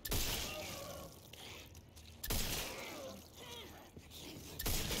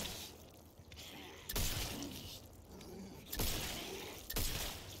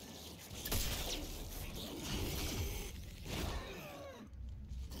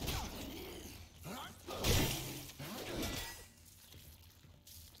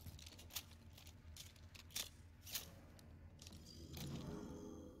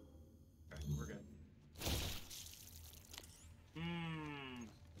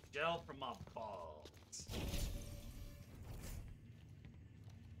 Gel from my balls.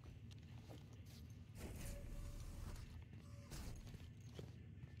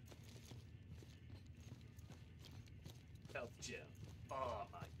 Health gel. Oh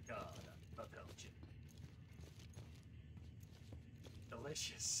my god, I love health gel.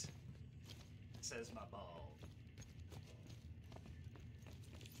 Delicious, says my ball.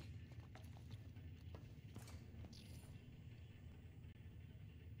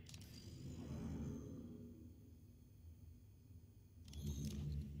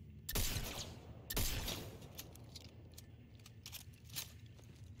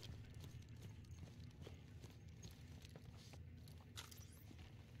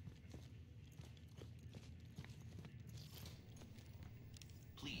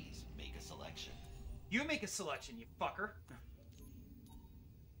 Please make a selection. You make a selection, you fucker.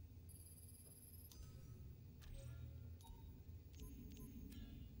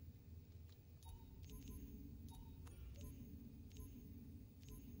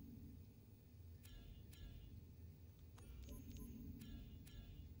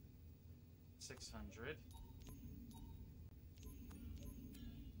 $600.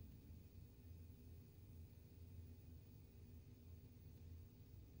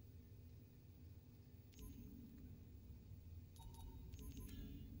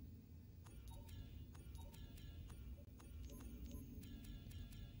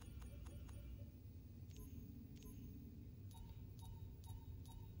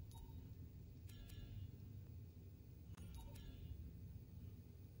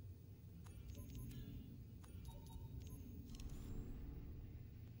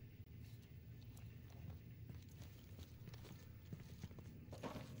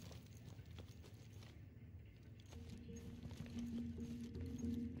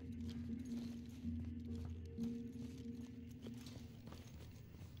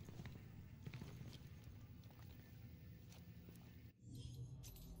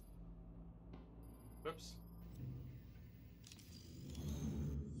 Whoops.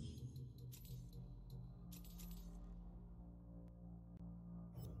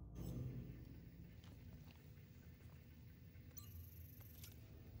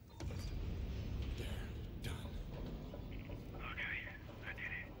 There, done.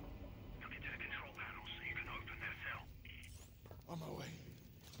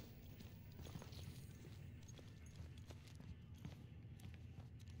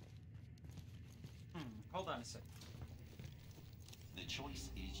 a second. The choice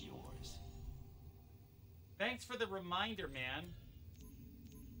is yours. Thanks for the reminder, man.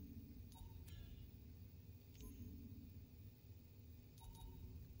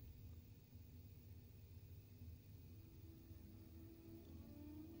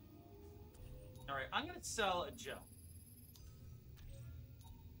 Alright, I'm gonna sell a gel.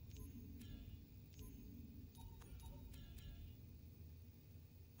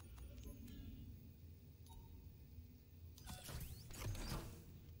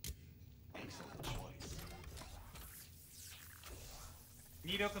 Excellent choice.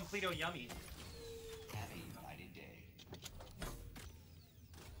 Neato completo yummy. Have a united day.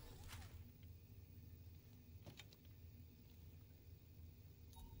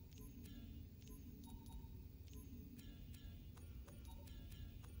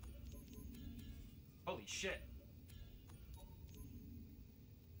 Holy shit.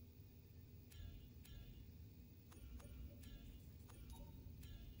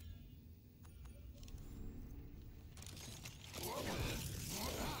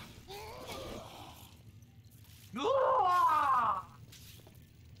 Ah!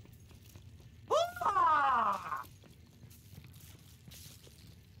 Ah!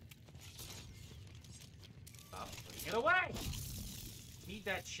 Stop putting it away! Need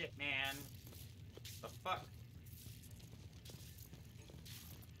that shit, man. The fuck?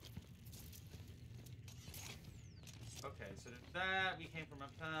 Okay, so there's that. We came from up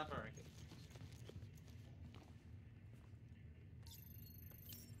top. Alright, good.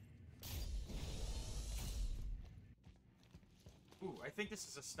 Ooh, I think this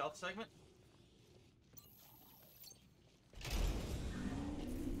is a stealth segment.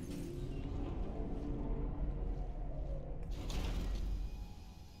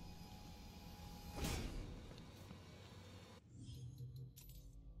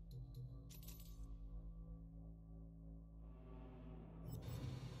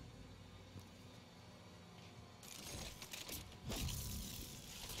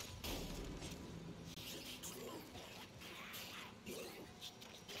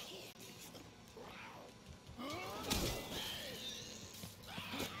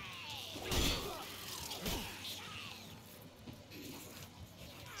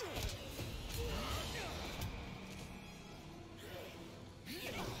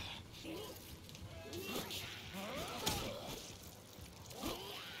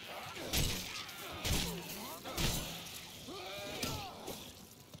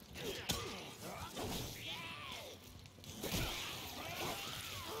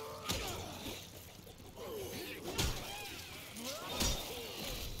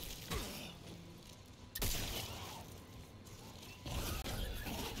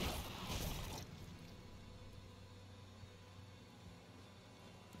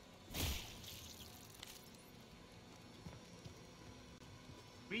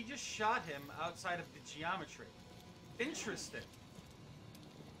 We just shot him outside of the geometry. Interesting.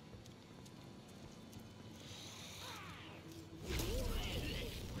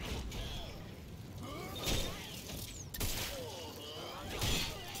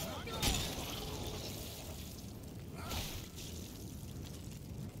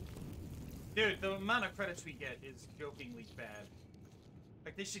 Dude, the amount of credits we get is jokingly bad.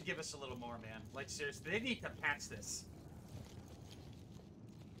 Like, they should give us a little more, man. Like, seriously, they need to patch this.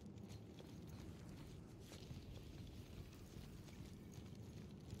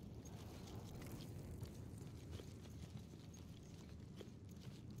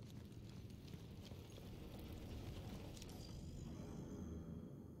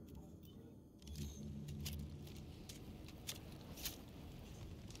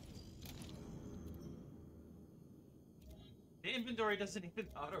 The inventory doesn't even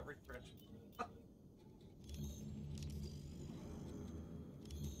auto-refresh. I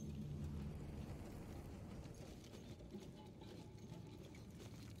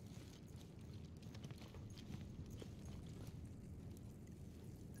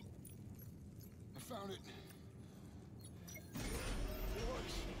found it. It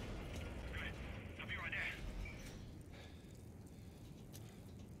works. Good. I'll be right there.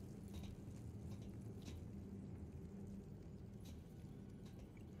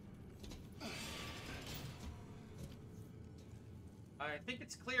 I think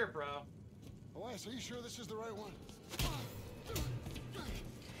it's clear, bro. OS, are you sure this is the right one?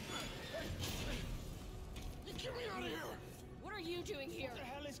 You get me out of here! What are you doing here? What the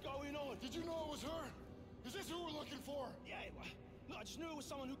hell is going on? Did you know it was her? Is this who we're looking for? Yeah, look, I just knew it was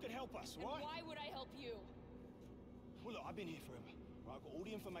someone who could help us, And right? why would I help you? Well, look, I've been here forever. Right, I've got all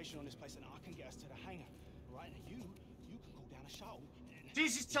the information on this place, and I can get us to the hangar. Right, now you can call down a shuttle. And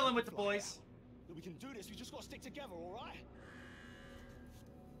Jesus, chilling with the boys. out. Look, we can do this. We just gotta stick together, all right?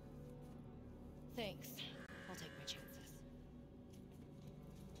 Thanks. I'll take my chances.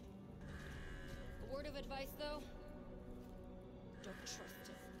 A word of advice, though? Don't trust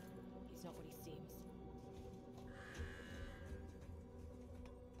him. He's not what he seems.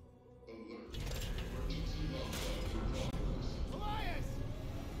 Elias!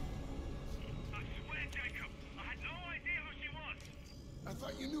 I swear, Jacob, I had no idea who she was. I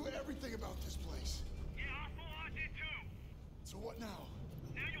thought you knew everything about this place. Yeah, I thought I did too. So what now?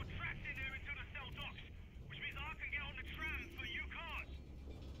 Now you're trapped in there until the cell docks, which means I can get on the tram, but you can't.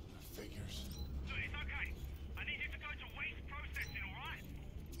 Figures. Look, it's okay. I need you to go to waste processing, alright?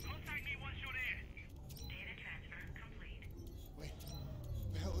 Contact me once you're there. Data transfer complete. Wait,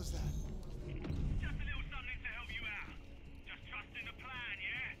 the hell is that? Just a little something to help you out. Just trust in the plan,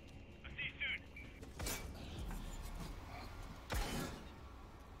 yeah? I'll see you soon.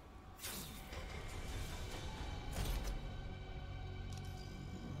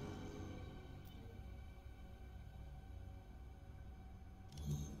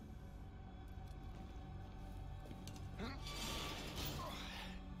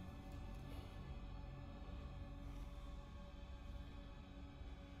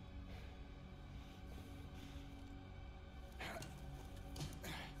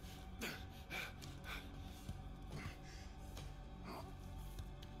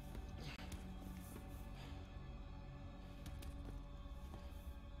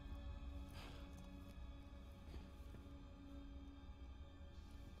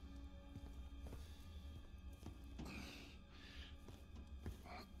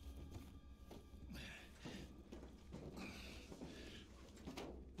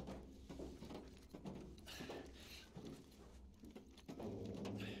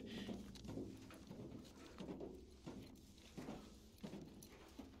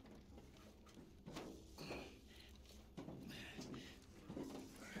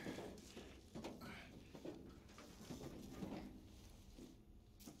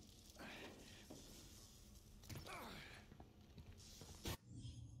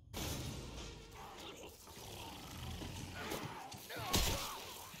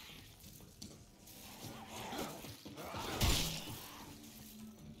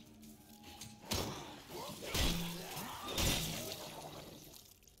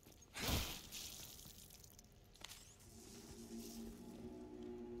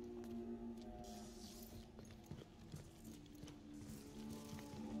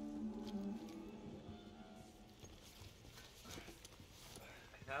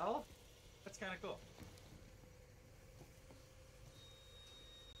 Hell? That's kind of cool.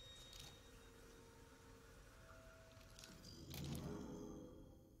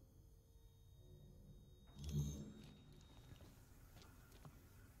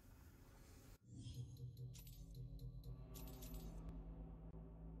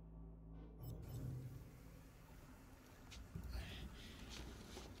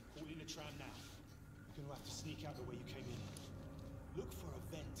 All in the tram now. You're gonna have to sneak out the way you came in. Look for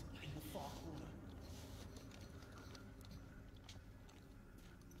a vent in the far corner.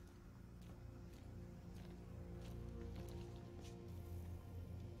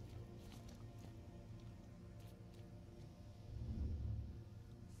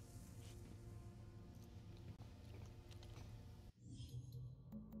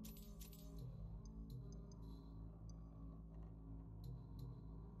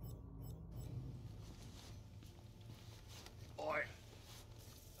 Boy.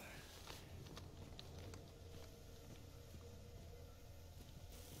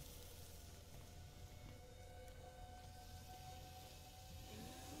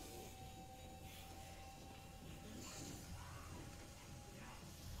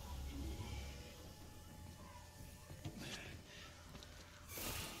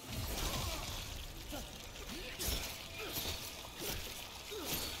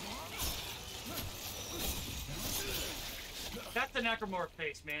 That's the necromorph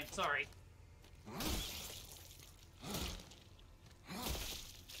face, man. Sorry.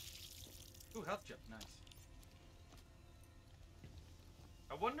 Ooh, health jump. Nice.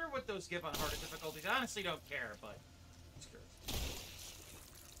 I wonder what those give on harder difficulties. I honestly don't care, but... screw it.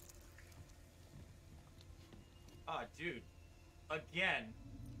 Ah, dude. Again,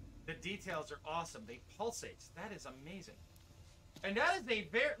 the details are awesome. They pulsate. That is amazing. And that is a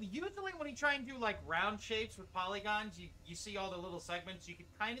very... usually when you try and do, like, round shapes with polygons, you see all the little segments. You can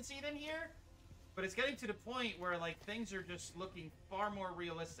kind of see it in here. But it's getting to the point where, like, things are just looking far more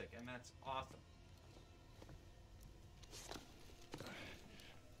realistic. And that's awesome.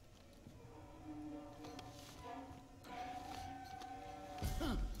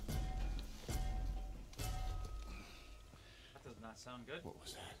 sound good. What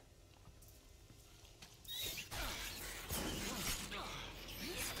was that?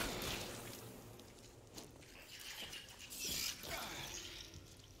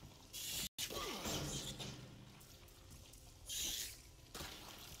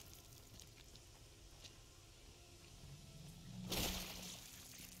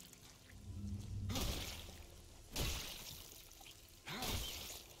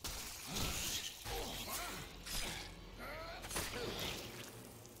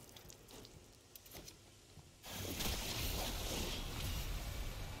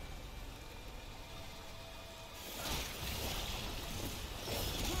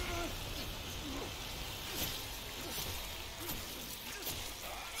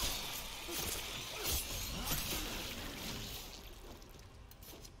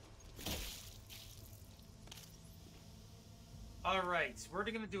 Alright, we're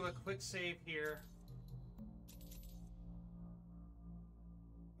gonna do a quick save here.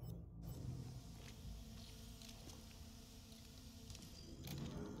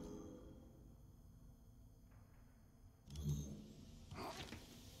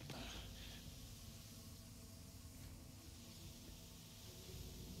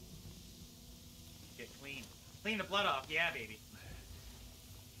 Get clean. Clean the blood off, yeah, baby.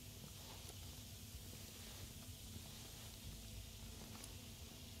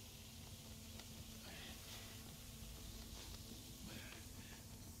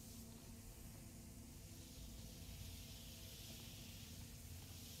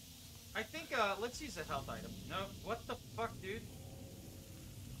 I think, let's use a health item. No, what the fuck, dude?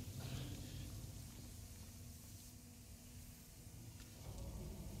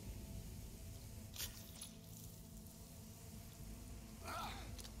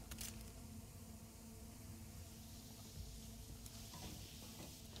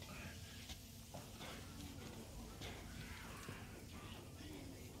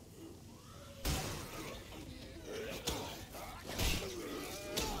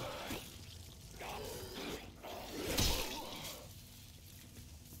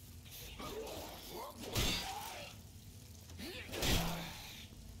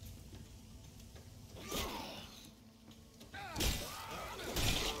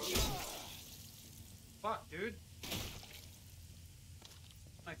 Fuck, dude.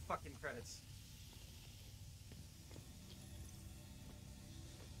 My fucking credits.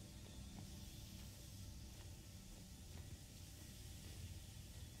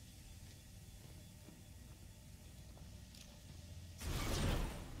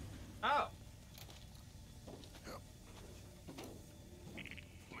 Oh.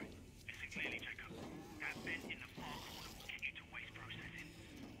 Listen clearly, Jacob. That vent in the far corner will get you to waste processing.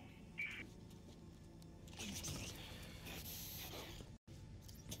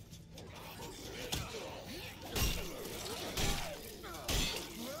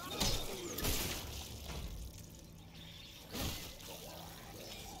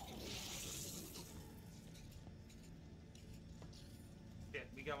 Shit,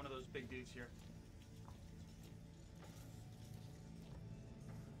 we got one of those big dudes here.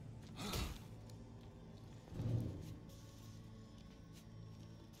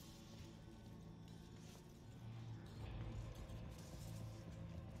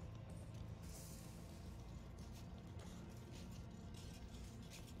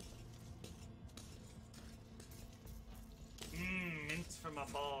 Mint for my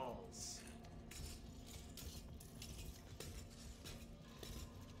balls.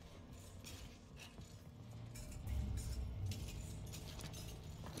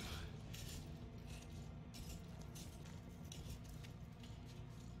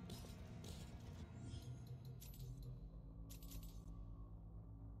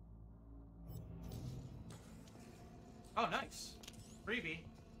 Oh, nice. Freebie.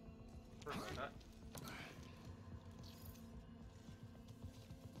 Perfect cut.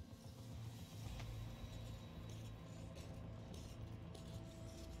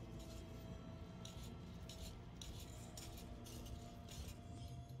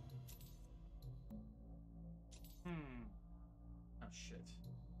 Oh, shit.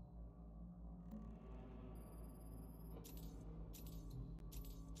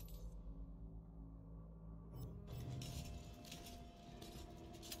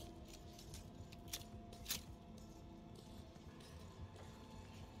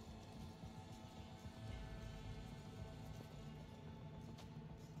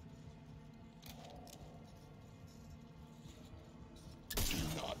 Do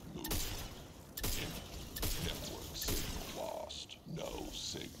not move. Network signal lost. No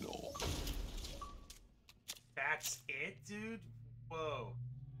signal. That's it, dude? Whoa.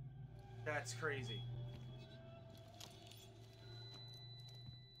 That's crazy.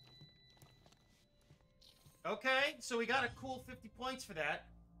 Okay, so we got a cool 50 points for that.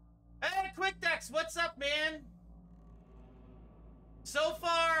 Hey, QuickDex, what's up, man? So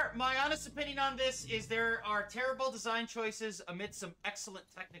far, my honest opinion on this is there are terrible design choices amid some excellent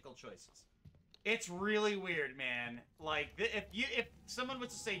technical choices. It's really weird, man. Like, if someone was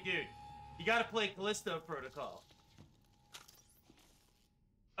to say, dude, you gotta play Callisto Protocol,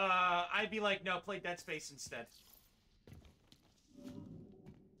 I'd be like, no, play Dead Space instead.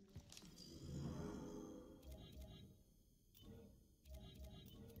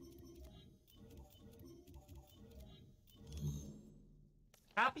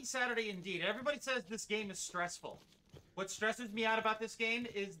 Happy Saturday indeed. Everybody says this game is stressful. What stresses me out about this game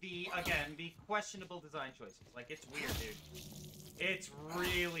is the questionable design choices. Like, it's weird, dude. It's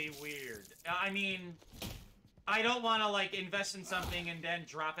really weird. I mean, I don't want to, like, invest in something and then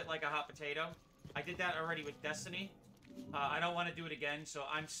drop it like a hot potato. I did that already with Destiny. I don't want to do it again, so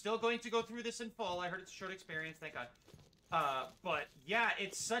I'm still going to go through this in full. I heard it's a short experience, thank God. But yeah,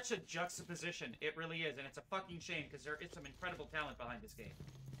 it's such a juxtaposition. It really is, and it's a fucking shame because there is some incredible talent behind this game.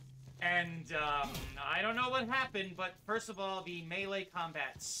 And I don't know what happened, but first of all, the melee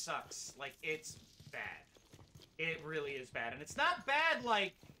combat sucks. Like, it's bad. It really is bad, and it's not bad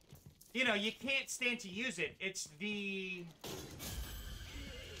like, you know, you can't stand to use it. It's the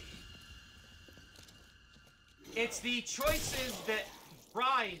choices that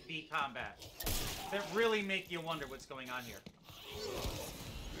drive the combat that really make you wonder what's going on here.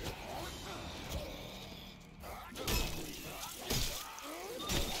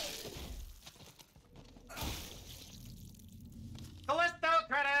 Callisto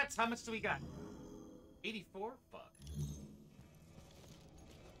credits! How much do we got? 84? Fuck.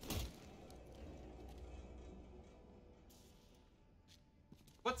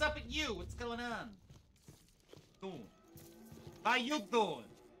 What's up with you? What's going on? Doing? How you doing?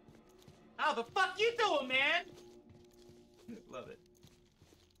 How the fuck you doing, man? Love it.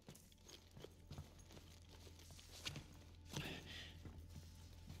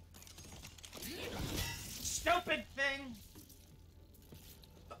 Stupid thing!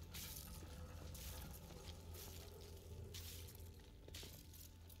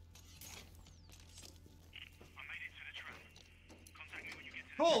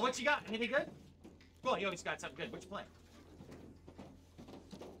 Cool, what you got? Anything good? Cool, you always got something good. What you playing?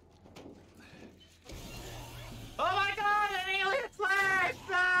 Oh my god, an alien flash!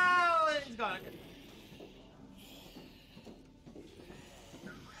 No! He's gone.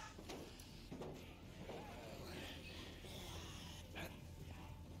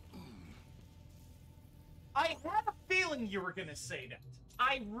 I had a feeling you were gonna say that.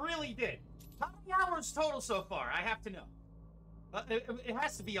 I really did. How many hours total so far? I have to know. It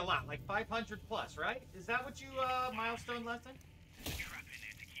has to be a lot, like 500 plus, right? Is that what you, milestone last time? There's a trap in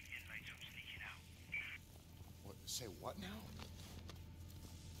there to keep inmates from sneaking out. What? Say what now?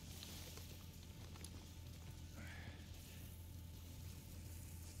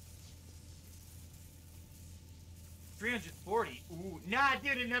 $340. Ooh, nah,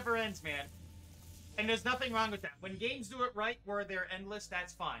 dude, it never ends, man. And there's nothing wrong with that. When games do it right, where they're endless,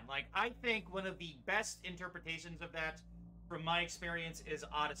 that's fine. Like, I think one of the best interpretations of that, from my experience, is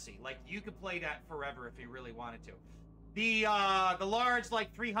Odyssey. Like, you could play that forever if you really wanted to. The large,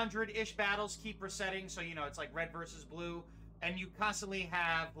 like, 300-ish battles keep resetting, so, you know, it's like red versus blue, and you constantly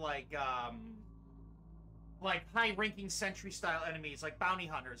have, like high-ranking sentry-style enemies, like bounty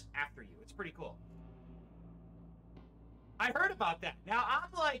hunters, after you. It's pretty cool. I heard about that. Now,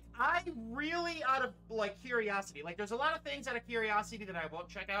 I really, out of, like, curiosity, like, there's a lot of things out of curiosity that I won't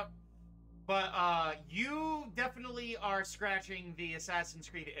check out, but, you definitely are scratching the Assassin's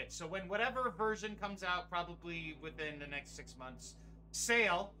Creed itch. So when whatever version comes out, probably within the next 6 months,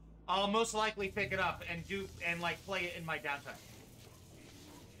 sale, I'll most likely pick it up and like, play it in my downtime.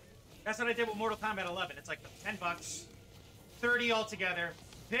 That's what I did with Mortal Kombat 11. It's like $10, 30 altogether.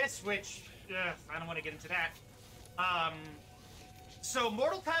 This, which, I don't want to get into that. So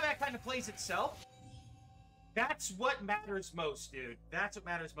Mortal Kombat kind of plays itself. That's what matters most, dude. That's what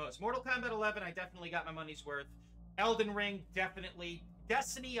matters most. Mortal Kombat 11, I definitely got my money's worth. Elden Ring, definitely.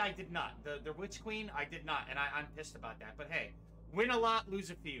 Destiny, I did not. The Witch Queen, I did not, and I'm pissed about that. But hey, win a lot, lose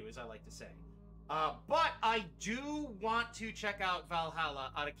a few, as I like to say. But I do want to check out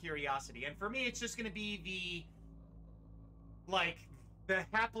Valhalla out of curiosity. And for me, it's just going to be the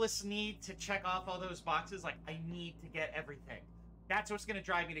hapless need to check off all those boxes. Like, I need to get everything. That's what's going to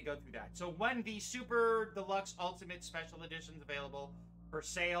drive me to go through that. So when the Super Deluxe Ultimate Special Edition's available for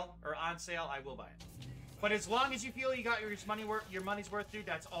sale or on sale, I will buy it. But as long as you feel you got your money's worth, dude,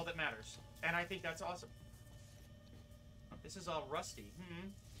 that's all that matters. And I think that's awesome. This is all rusty.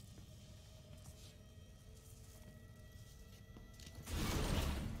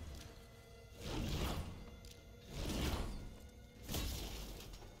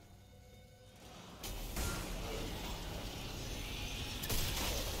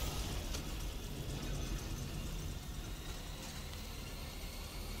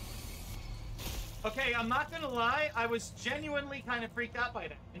 Okay, I'm not gonna lie, I was genuinely kind of freaked out by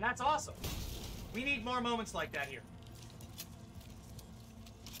that, and that's awesome. We need more moments like that here.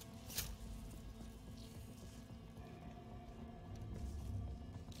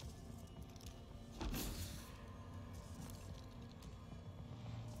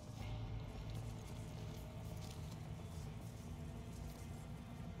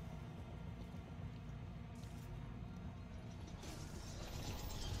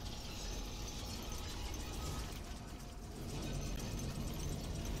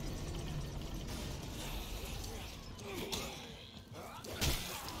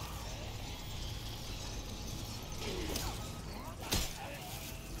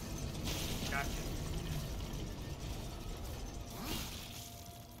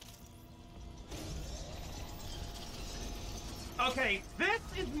 Okay, this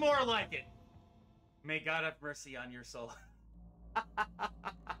is more like it. May God have mercy on your soul.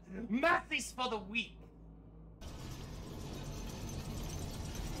 Mercy's for the weak.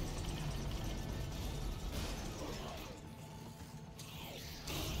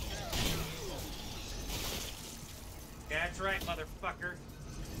 That's right, motherfucker.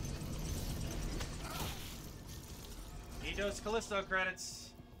 Need those Callisto credits.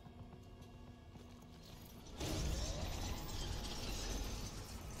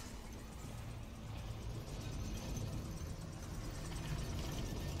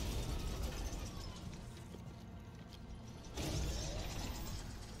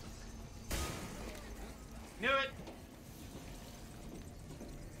 Knew it!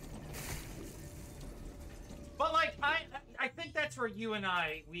 But, like, I think that's where you and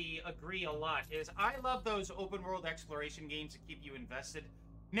we agree a lot, is I love those open-world exploration games that keep you invested.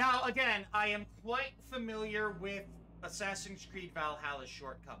 Now, again, I am quite familiar with Assassin's Creed Valhalla's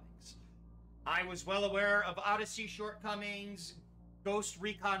shortcomings. I was well aware of Odyssey shortcomings, Ghost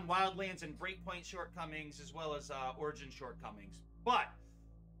Recon Wildlands and Breakpoint shortcomings, as well as Origin shortcomings. But,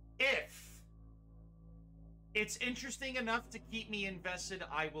 if it's interesting enough to keep me invested,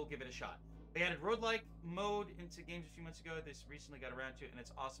 I will give it a shot. They added roguelike mode into games a few months ago. They recently got around to it, and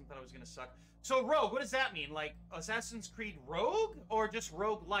it's awesome. Thought it was going to suck. So, Rogue, what does that mean? Like, Assassin's Creed Rogue? Or just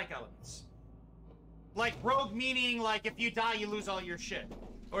rogue-like elements? Like, Rogue meaning, like, if you die, you lose all your shit.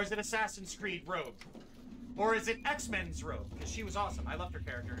 Or is it Assassin's Creed Rogue? Or is it X-Men's Rogue? Because she was awesome. I loved her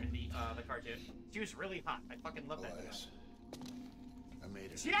character in the cartoon. She was really hot. I fucking love that. I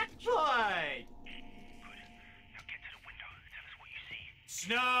made it. Checkpoint!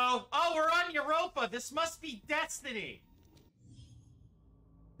 Snow! Oh, we're on Europa! This must be destiny!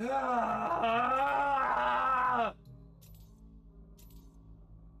 Ah!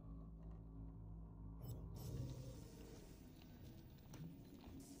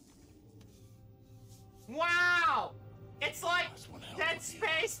 Wow! It's like Dead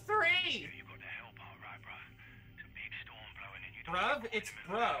Space 3! You got the hell part right, bruh. It's a big storm blowing and you don't... Bruv, it's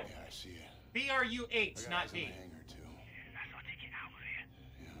bro. Yeah, I see it. B-R-U-H, not B.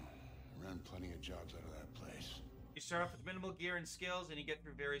 Plenty of jobs out of that place. You start off with minimal gear and skills, and you get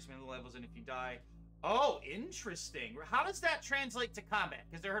through various minimal levels, and if you die... Oh, interesting. How does that translate to combat?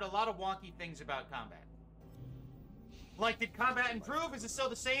 Because I heard a lot of wonky things about combat. Like, did combat improve? Is it still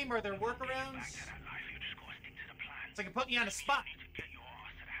the same? Are there workarounds? It's like I'm putting you on a spot.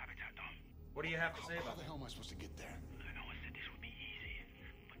 What do you have to say about that? How the hell am I supposed to get there? I know I said this would be easy,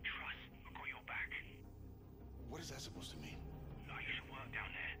 but trust, I've got your back. What is that supposed to mean? You should work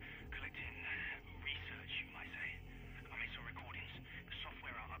down there. Research, you might say. I made some recordings. The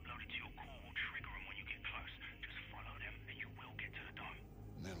software I uploaded to your core will trigger them when you get close. Just follow them, and you will get to the dome.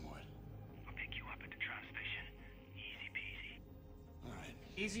 And then what? I'll pick you up at the tram station. Easy peasy. Alright.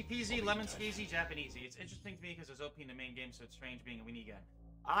 Easy peasy, lemon squeezy, Japanesey. It's interesting to me because there's OP in the main game, so it's strange being a weenie again.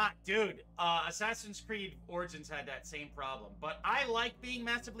 Ah, dude, Assassin's Creed Origins had that same problem. But I like being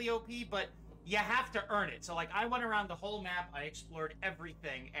massively OP, but you have to earn it. So, like, I went around the whole map, I explored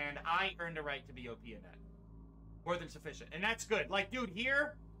everything, and I earned the right to be OP in that. More than sufficient. And that's good. Like, dude,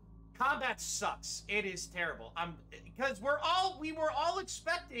 here, combat sucks. It is terrible. Because we were all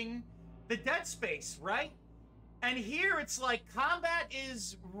expecting the Dead Space, right? And here, it's like, combat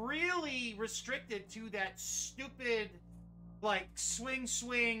is really restricted to that stupid, like, swing,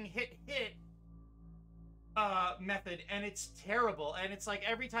 hit, method, and it's terrible. And it's like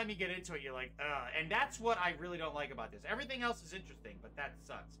every time you get into it, you're like, and that's what I really don't like about this. Everything else is interesting, but that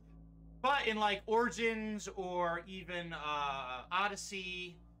sucks. But in like Origins or even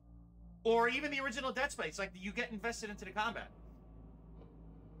Odyssey or even the original Dead Space, like you get invested into the combat.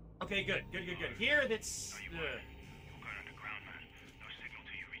 Okay, good. Here, that's.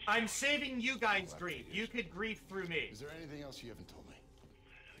 I'm saving you guys grief. You could grief through me. Is there anything else you haven't told me?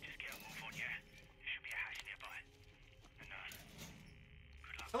 Just get a move on, yeah?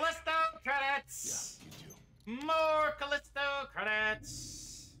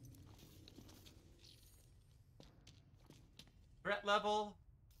 mid-level,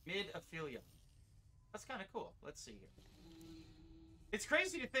 mid-affiliate. That's kind of cool. Let's see here. It's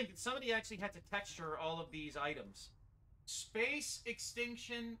crazy to think that somebody actually had to texture all of these items. Space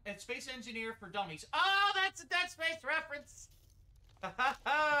extinction and space engineer for dummies. Oh, that's a Dead Space reference. Ha ha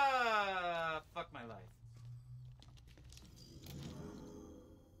ha! Fuck my life.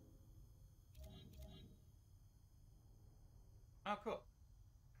 Oh, cool.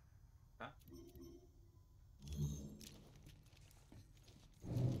 Huh?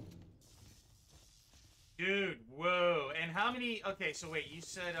 Dude, whoa. And how many... Okay, so wait, you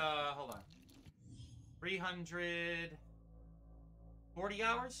said, hold on. 340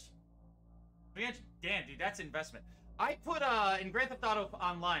 hours? 300... Damn, dude, that's investment. I put, in Grand Theft Auto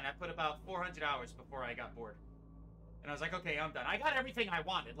Online, I put about 400 hours before I got bored. And I was like, okay, I'm done. I got everything I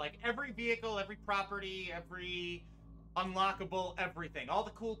wanted. Like, every vehicle, every property, every unlockable everything. All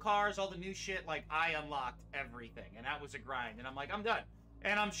the cool cars, all the new shit, like, I unlocked everything. And that was a grind. And I'm like, I'm done.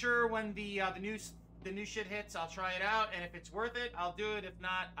 And I'm sure when the new shit hits, I'll try it out. And if it's worth it, I'll do it. If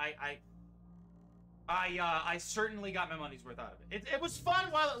not, I certainly got my money's worth out of it. It was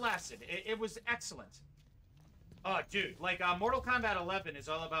fun while it lasted. It was excellent. Oh, dude, like, Mortal Kombat 11 is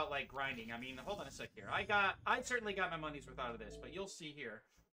all about, like, grinding. I mean, hold on a sec here. I certainly got my money's worth out of this, but you'll see here.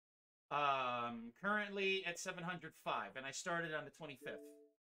 Currently at 705, and I started on the 25th.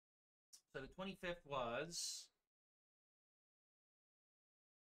 So the 25th was...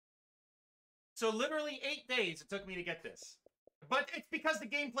 So literally 8 days it took me to get this. But it's because the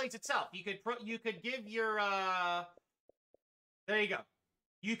game plays itself. You could give your, there you go.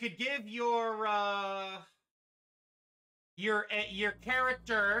 You could give your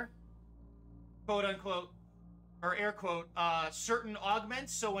character, quote unquote, or air quote, certain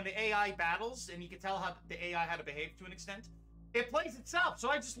augments. So when the AI battles, and you can tell how the AI how to behave to an extent, it plays itself.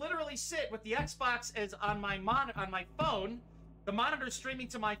 So I just literally sit with the Xbox as on my phone, the monitor's streaming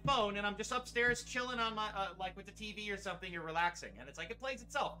to my phone, and I'm just upstairs chilling on my like with the TV or something, or relaxing, and it's like it plays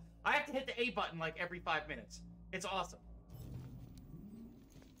itself. I have to hit the A button like every 5 minutes. It's awesome.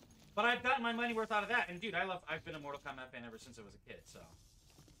 But I've gotten my money worth out of that, and dude, I've been a Mortal Kombat fan ever since I was a kid, so.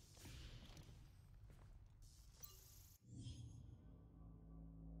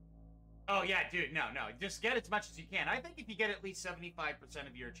 Oh yeah, dude, no, just get as much as you can. I think if you get at least 75%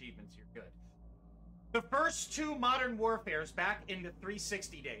 of your achievements, you're good. The first two Modern Warfares back in the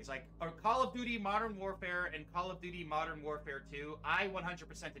 360 days, like Call of Duty Modern Warfare and Call of Duty Modern Warfare 2, I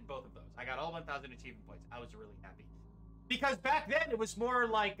 100% did both of those. I got all 1,000 achievement points. I was really happy. Because back then, it was more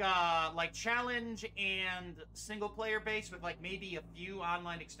like challenge and single-player based with, like, maybe a few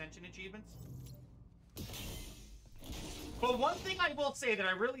online extension achievements. But one thing I will say that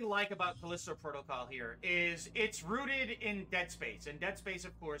I really like about Callisto Protocol here is it's rooted in Dead Space. And Dead Space,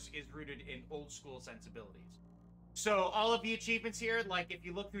 of course, is rooted in old-school sensibilities. So all of the achievements here, like, if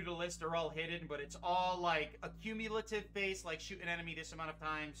you look through the list, they're all hidden, but it's all, like, a cumulative base, like, shoot an enemy this amount of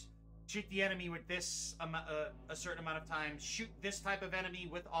times, shoot the enemy with this a certain amount of times, shoot this type of enemy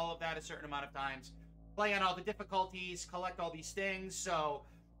with all of that a certain amount of times, play on all the difficulties, collect all these things, so...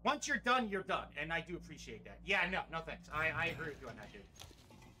 Once you're done, and I do appreciate that. Yeah, no thanks. I agree with you on that, dude.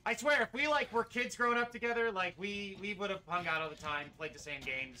 I swear, if we, like, were kids growing up together, like, we would have hung out all the time, played the same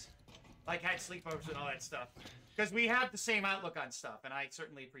games, like, had sleepovers and all that stuff. Because we have the same outlook on stuff, and I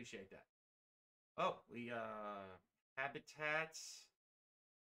certainly appreciate that. Oh, habitat...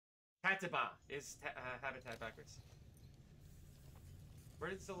 Tataba is habitat backwards.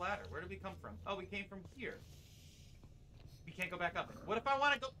 Where is the ladder? Where did we come from? Oh, we came from here. We can't go back up. What if I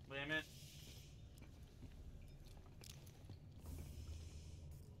want to go... Wait a minute.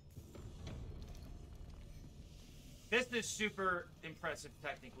 This is super impressive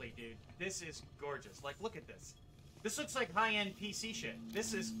technically, dude. This is gorgeous. Like, look at this. This looks like high-end PC shit.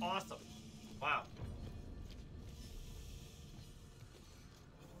 This is awesome. Wow.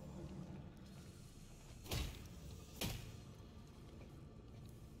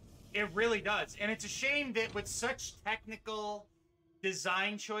 It really does. And it's a shame that with such technical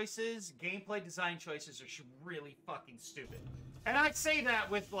design choices, gameplay design choices are really fucking stupid. And I'd say that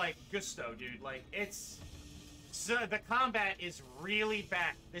with, like, gusto, dude. Like, it's... So the combat is really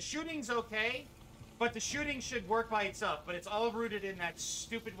bad. The shooting's okay, but the shooting should work by itself. But it's all rooted in that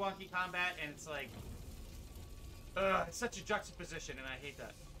stupid wonky combat, and it's like... it's such a juxtaposition, and I hate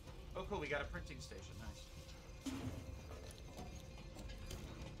that. Oh, cool, we got a printing station. Nice.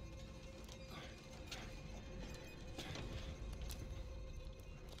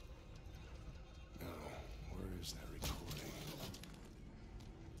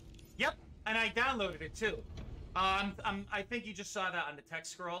 Yep, and I downloaded it too. I think you just saw that on the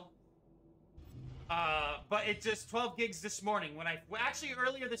text scroll. But it just 12 gigs this morning when actually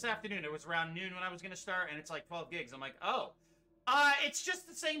earlier this afternoon, it was around noon when I was gonna start, and it's like 12 gigs. I'm like, oh. It's just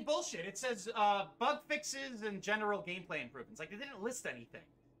the same bullshit. It says, bug fixes and general gameplay improvements. Like, they didn't list anything.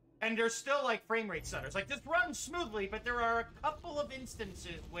 And there's still, like, frame rate stutters. Like, this runs smoothly, but there are a couple of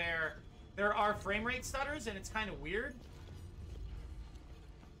instances where there are frame rate stutters, and it's kind of weird.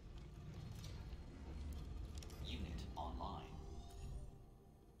 Unit online.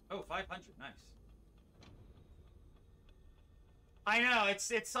 Oh, 500. Nice. I know,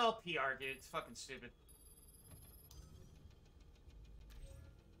 it's all PR, dude. It's fucking stupid.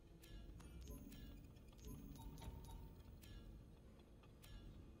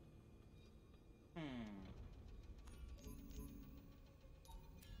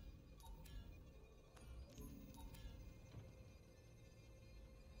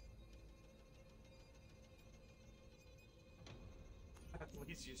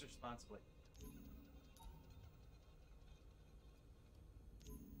 Please use responsibly.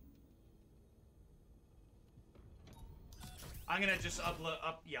 I'm gonna just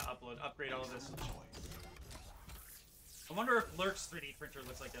upgrade all of this. I wonder if Lurk's 3D printer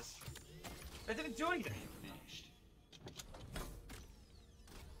looks like this. It didn't do anything. Finished.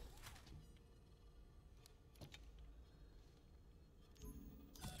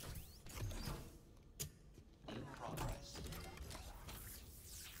 In progress.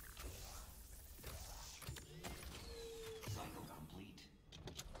 Cycle complete.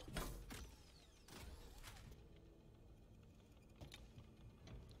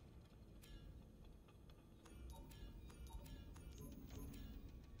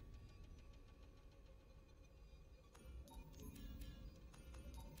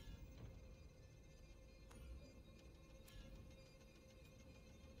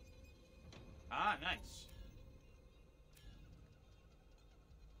 Ah, nice.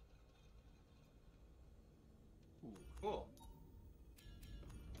 Ooh, cool.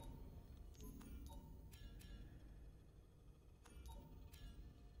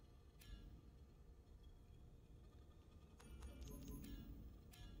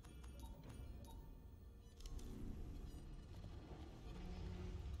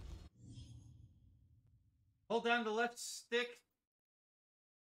 Hold down the left stick.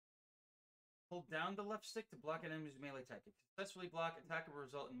 Hold down the left stick to block an enemy's melee attack. If you successfully block, attack will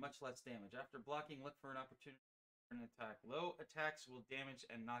result in much less damage. After blocking, look for an opportunity for an attack. Low attacks will damage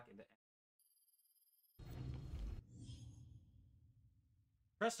and knock into enemies.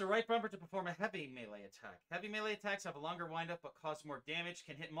 Press the right bumper to perform a heavy melee attack. Heavy melee attacks have a longer windup but cause more damage,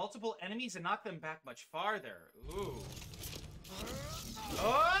 can hit multiple enemies and knock them back much farther. Ooh.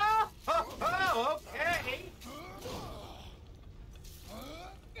 Oh! Okay!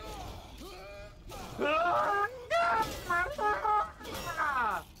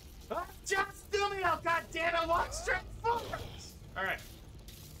 Just do me, oh goddammit, walk straight forward! Alright.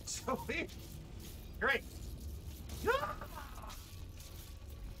 Sweet. Great.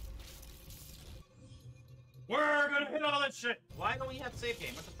 We're gonna hit all that shit! Why don't we have save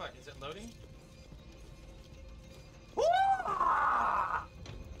game? What the fuck? Is it loading?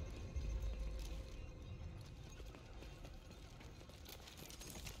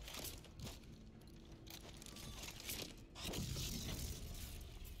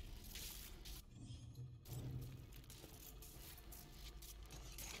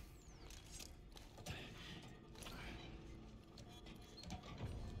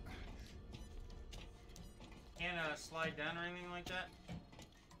 Can't slide down or anything like that?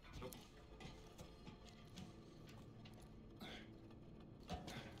 Nope.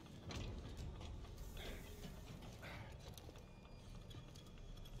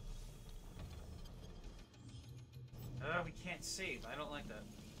 We can't save. I don't like that.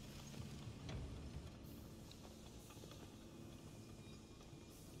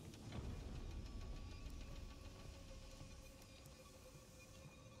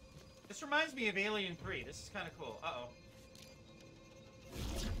 This reminds me of Alien 3. This is kind of cool. Uh-oh.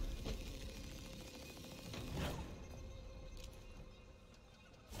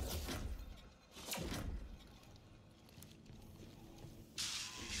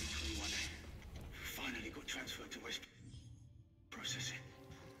 Finally got transferred to West Processing.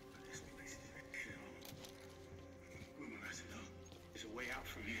 Rumor has it though, there's a way out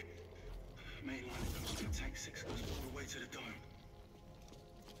from here. Main line that goes to the Tank 6 goes all the way to the dome.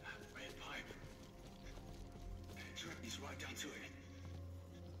 Red pipe. Directly's right down to it.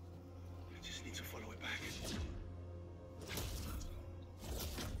 I just need to follow it back.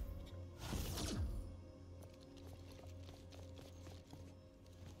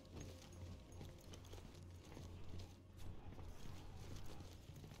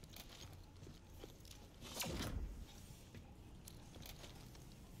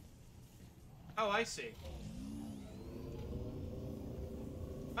 Oh, I see.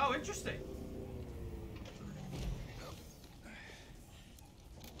 Oh, interesting.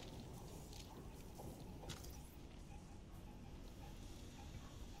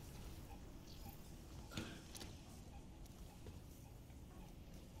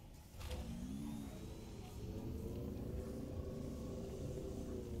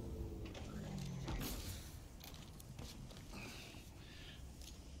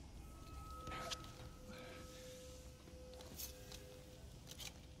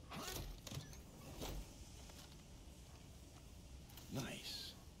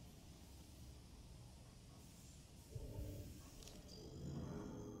 Nice.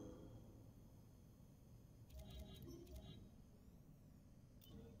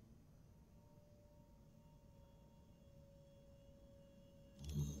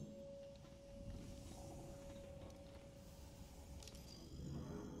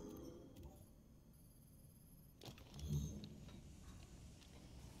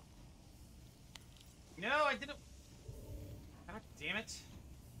 No, I didn't. God damn it.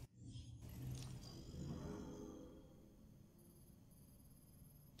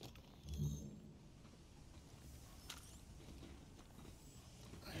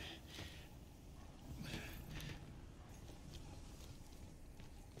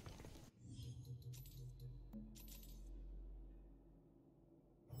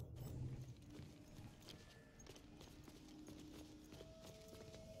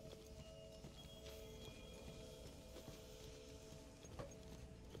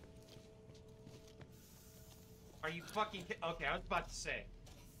 Are you fucking okay, I was about to say.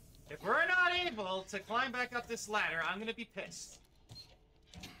 If we're not able to climb back up this ladder, I'm gonna be pissed.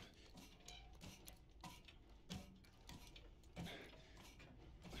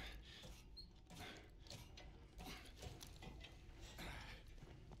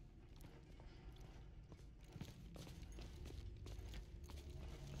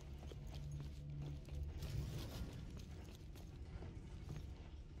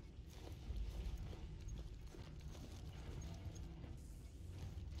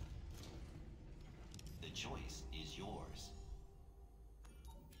 The choice is yours.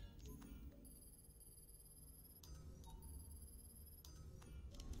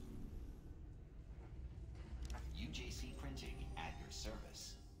 UJC Printing at your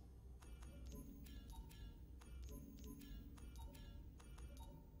service.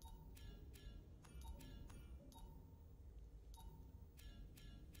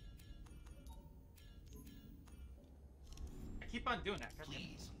 I keep on doing that. God damn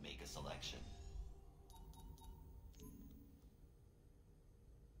it. Please make a selection.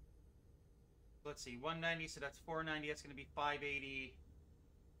 Let's see, 190, so that's 490, that's gonna be 580.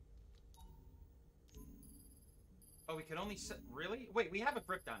 Oh, we could only set, really? Wait, we have a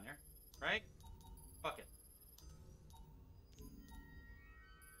brick down there, right? Fuck it.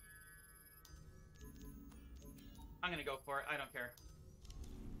 I'm gonna go for it, I don't care.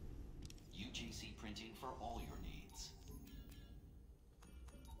 UJC Printing for all your needs.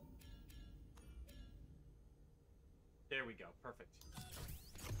 There we go, perfect.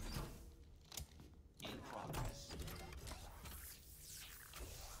 In progress.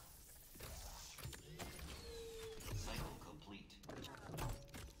 Cycle complete.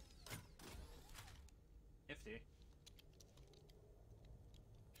 Nifty.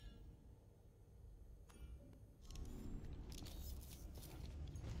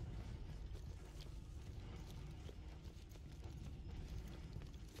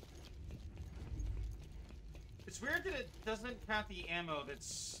 It's weird that it doesn't count the ammo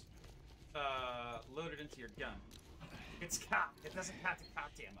that's loaded into your gun. It's cocked. It doesn't count the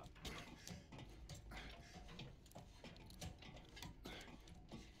cocked ammo.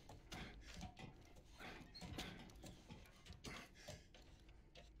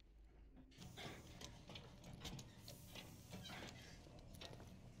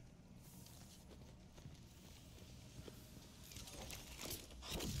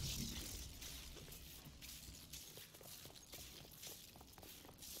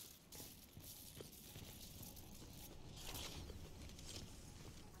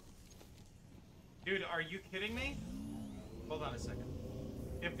 Dude, are you kidding me? Hold on a second.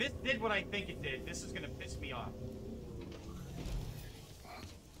 If this did what I think it did, this is gonna piss me off.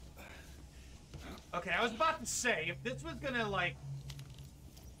 Okay, I was about to say, if this was gonna, like,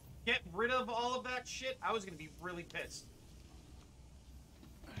 get rid of all of that shit, I was gonna be really pissed.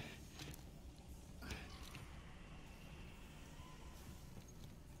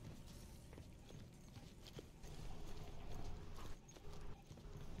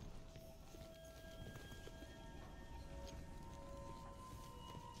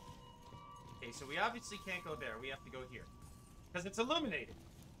 Okay, so we obviously can't go there. We have to go here. Because it's illuminated.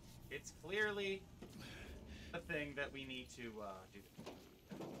 It's clearly a thing that we need to do.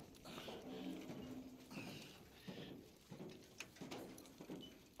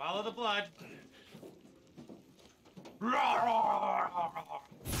 Follow the blood.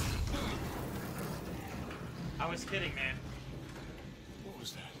 I was kidding, man. What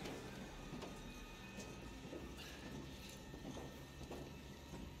was that?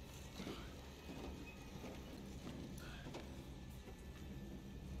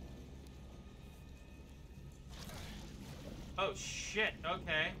 Oh shit,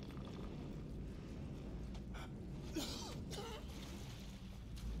 okay.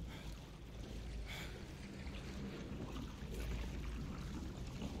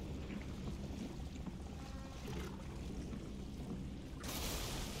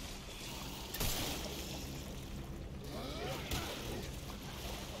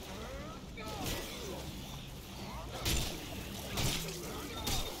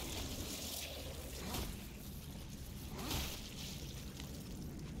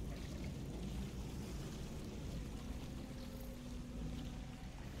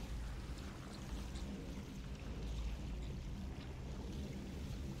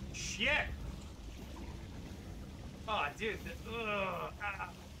 Shit! Oh, dude.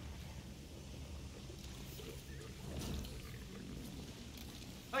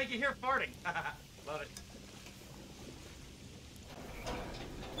 Oh, you can hear farting. Love it.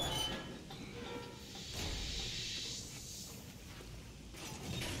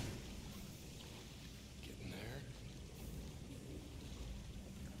 Getting there.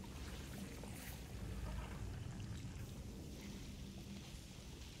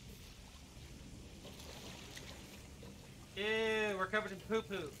 Ew, we're covered in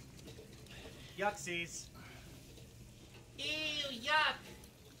poo-poo. Yucksies. Ew, yuck!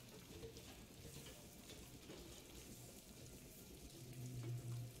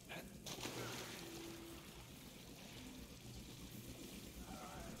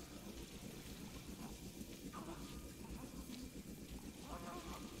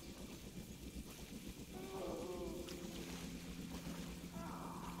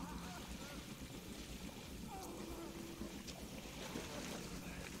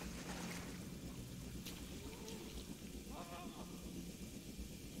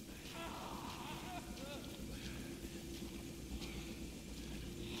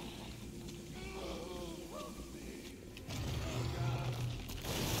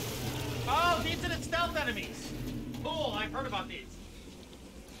 Oh, these are the stealth enemies! Cool, I've heard about these.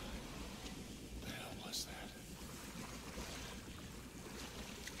 What the hell was that?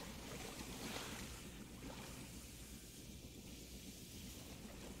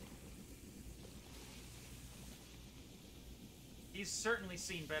 He's certainly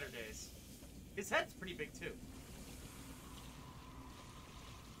seen better days. His head's pretty big, too.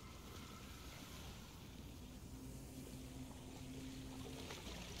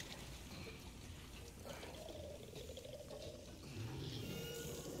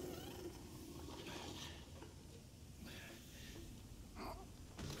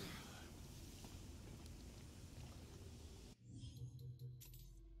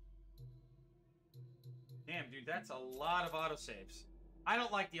 Damn, dude, that's a lot of autosaves. I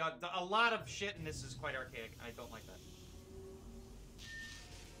don't like a lot of shit in this is quite archaic. I don't like that.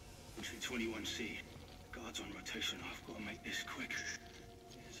 Entry 21C. Guards on rotation. I've got to make this quick.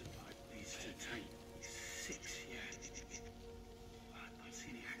 There's a pipe leads to tank 6, yeah. I don't see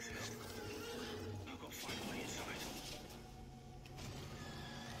any access. I've got to find a way inside.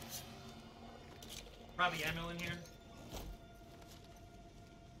 Probably ammo in here.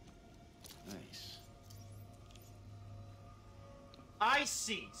 Nice. I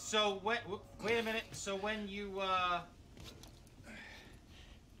see. So, wait a minute. So when you,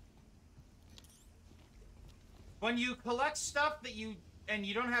 when you collect stuff that you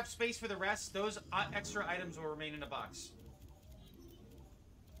don't have space for the rest, those extra items will remain in a box.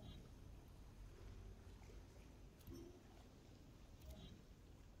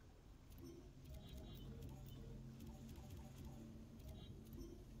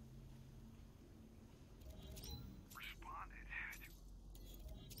 Responded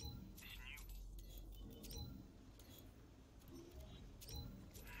to this new...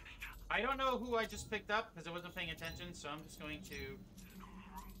 I don't know who I just picked up because I wasn't paying attention, so I'm just going to,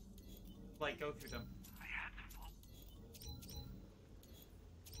 like, go through them. I had to fall.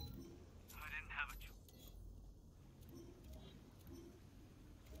 I didn't have a choice.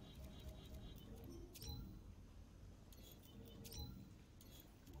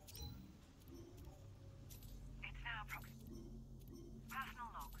 It's now approximate. Personal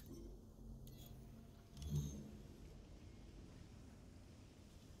log.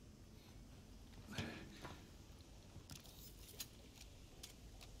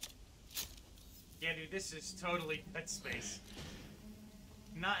 Yeah, dude, this is totally Dead Space.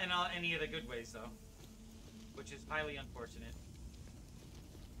 Not in any of the good ways, though. Which is highly unfortunate.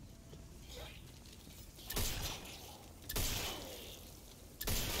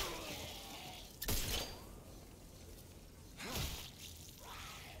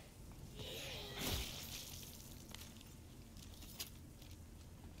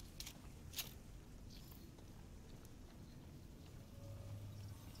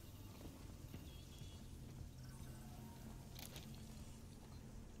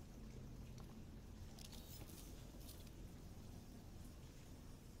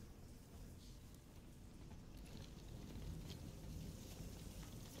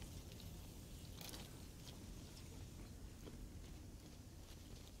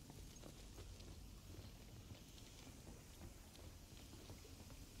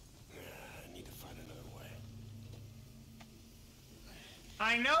 I need to find another way.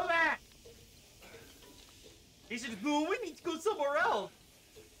 I know that! He said, "No, we need to go somewhere else."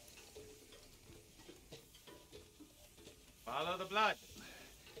 Follow the blood.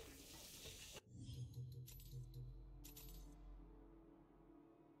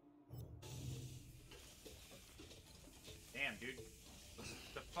 Damn, dude.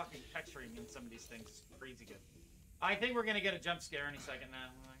 The fucking texturing in some of these things is crazy good. I think we're gonna get a jump scare any second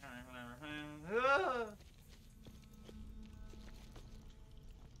now. Alright, whatever.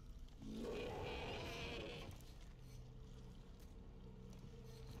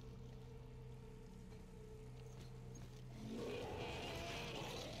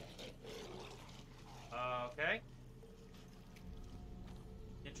 Okay.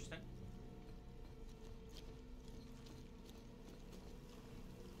 Interesting.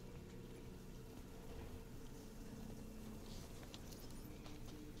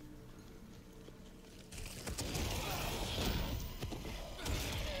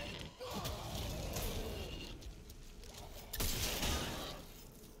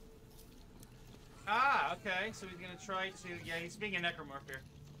 Ah, okay. So he's gonna try to... Yeah, he's being a necromorph here.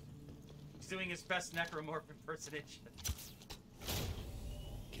 He's doing his best necromorph impersonation.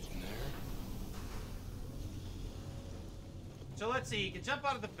 Getting there. So let's see. You can jump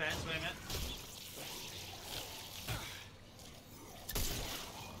out of the fence. Wait a minute.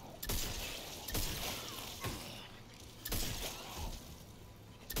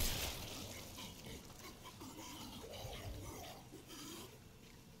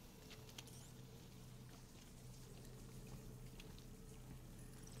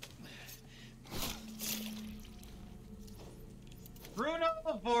 Bruno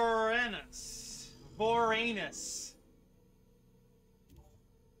Vorenus.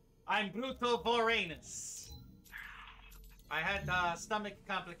 I'm Bruto Vorenus. I had stomach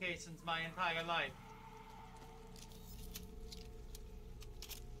complications my entire life.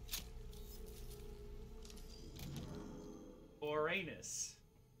 Vorenus.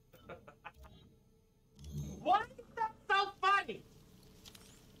 Why is that so funny?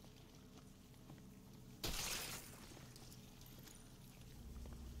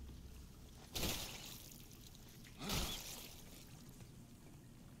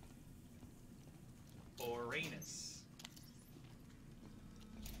 Vorenus.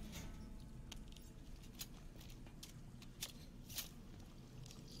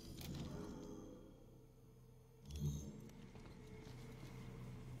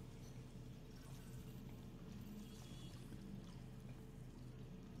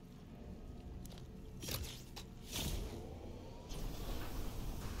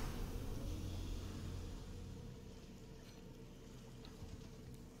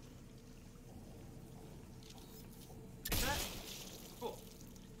 Cool.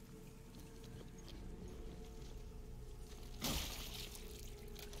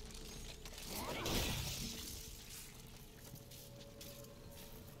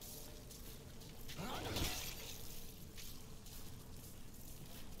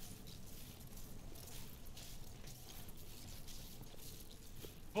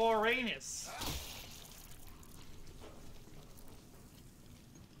 Vorenus.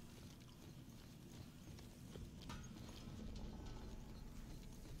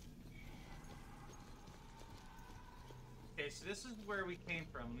 Okay, so this is where we came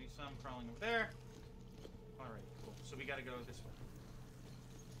from. We saw him crawling over there. Alright, cool. So we gotta go this way.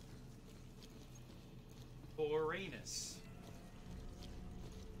 Vorenus.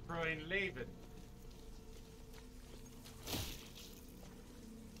 Freund Leben.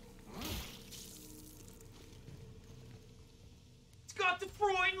 It's got the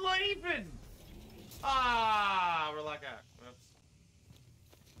Freund Leben! Ah, we're like that. Whoops.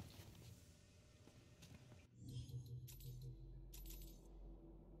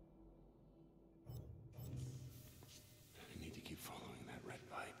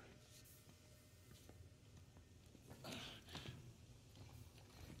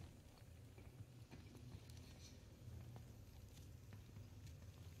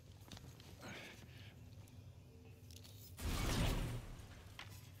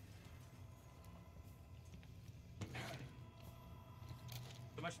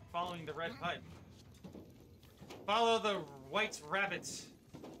 much for following the red pipe. Follow the white rabbits.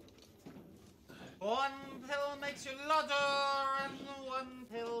 One pill makes you larger, and one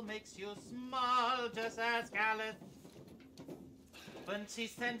pill makes you small, just as Callisto when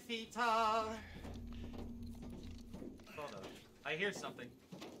she's 10 feet tall. Hold on. I hear something.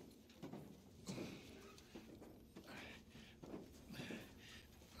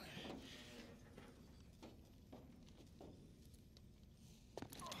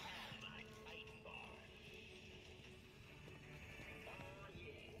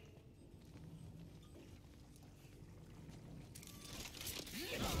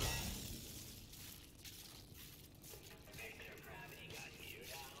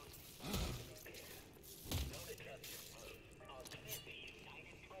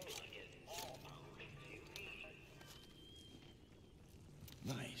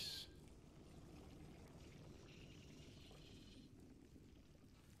 Nice.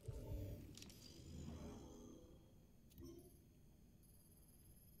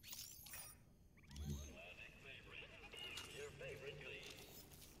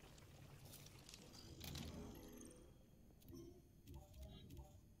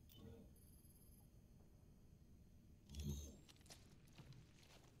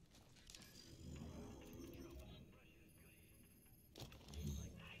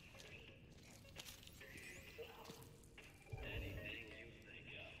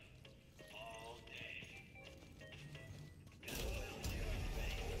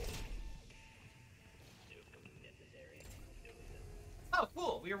 Oh,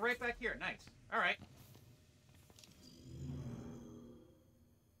 cool. We are right back here. Nice. All right.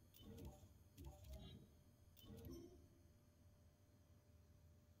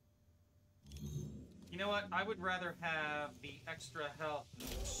 You know what? I would rather have the extra health than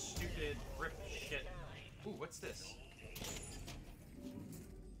stupid rip shit. Ooh, what's this?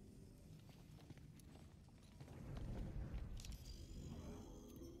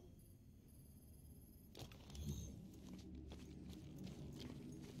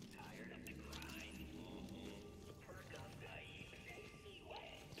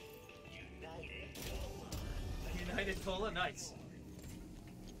 United Cola, nice.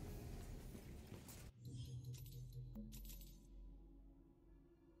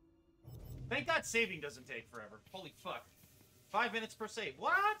 Thank God saving doesn't take forever. Holy fuck. 5 minutes per save.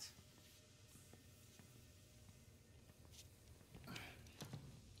 What?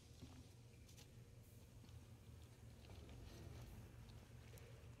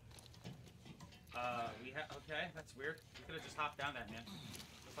 Okay, that's weird. We could have just hopped down that, man.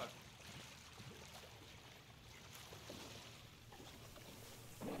 What the fuck?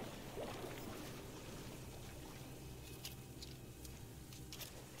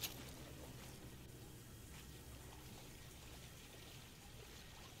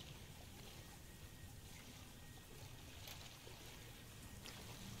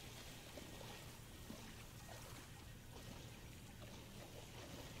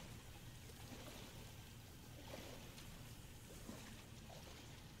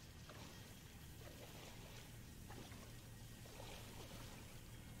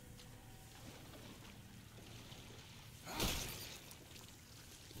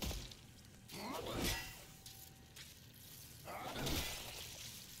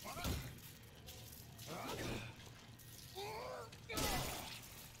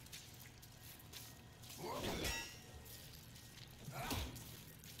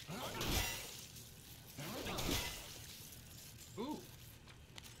 Ooh.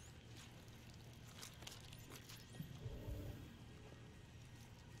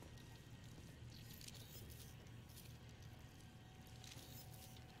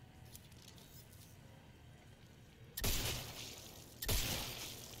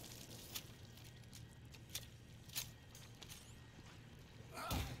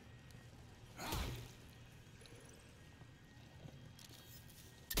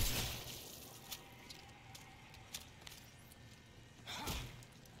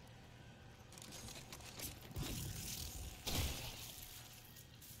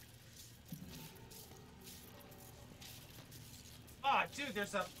 Oh, dude,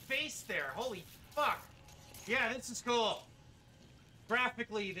 there's a face there. Holy fuck. Yeah, this is cool.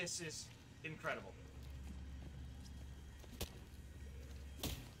 Graphically, this is incredible.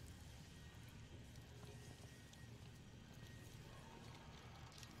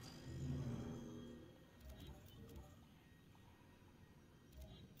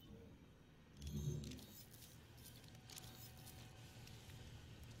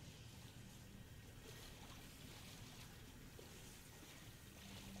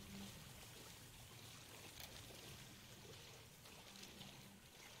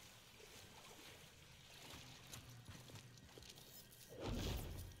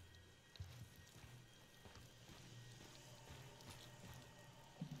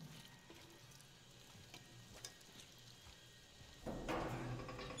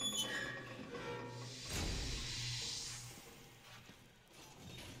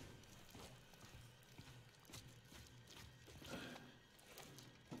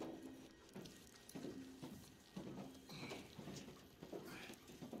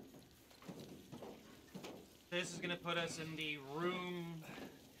 This is gonna put us in the room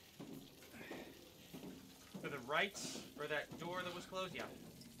to the right, or that door that was closed. Yeah.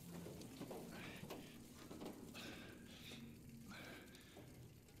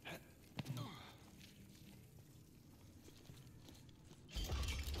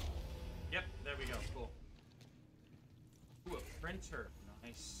 Yep, there we go. Cool. Ooh, a printer.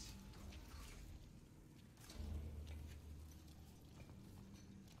 Nice.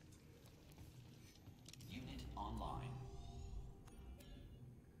 Unit online.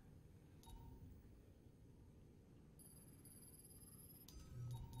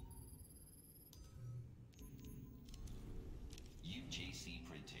 UJC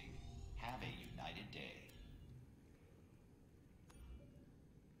Printing. Have a united day.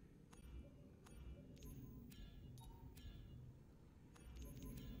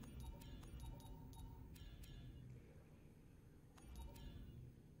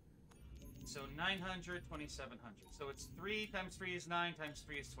 So 900, 2700. So it's 3 times 3 is 9 times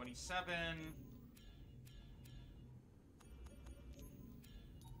 3 is 27.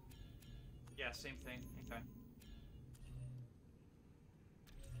 Yeah, same thing. Okay.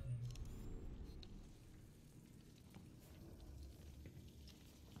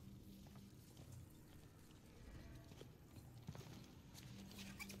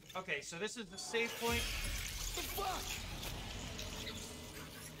 Okay, so this is the save point. The fuck?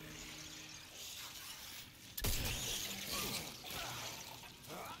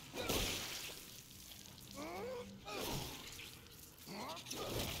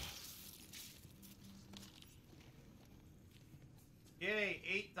 Yay,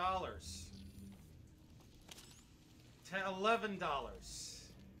 $8. $11.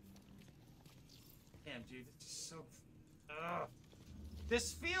 Damn, dude, this is so... Ugh.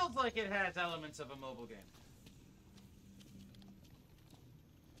 This feels like it has elements of a mobile game.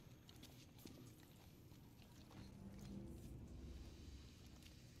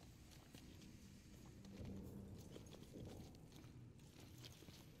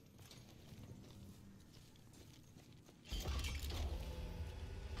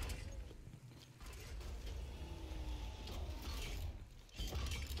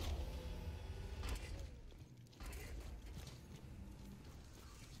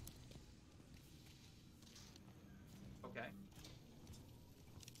 Okay.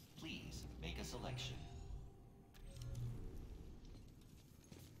 Please make a selection.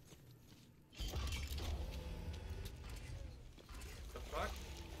 The fuck?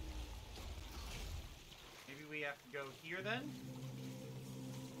 Maybe we have to go here then?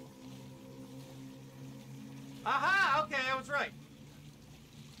 Aha! Okay, I was right.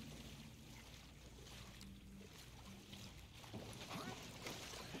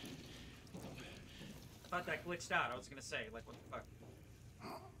 I thought that glitched out. I was gonna say, like, what the fuck?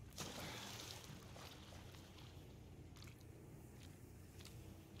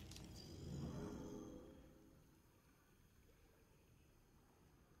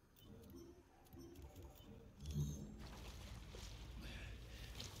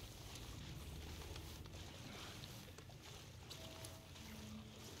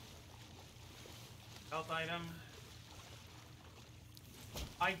 Health item.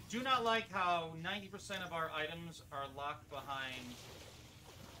 I do not like how 90% of our items are locked behind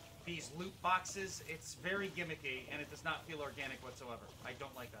these loot boxes. It's very gimmicky, and it does not feel organic whatsoever. I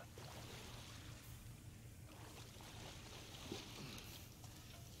don't like that.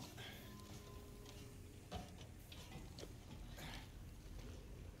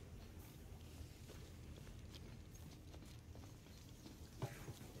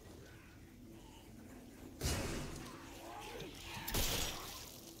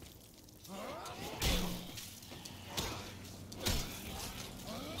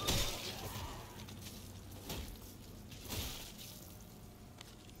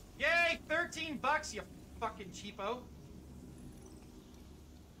 Yay! $13, you fucking cheapo.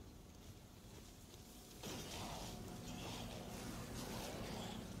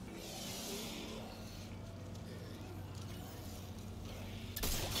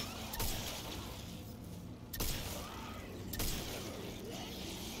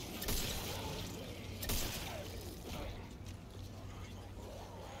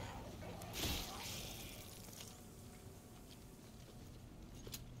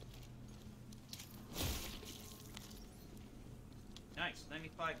 Nice,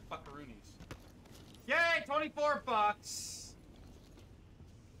 95 buckaroonies. Yay, 24 bucks!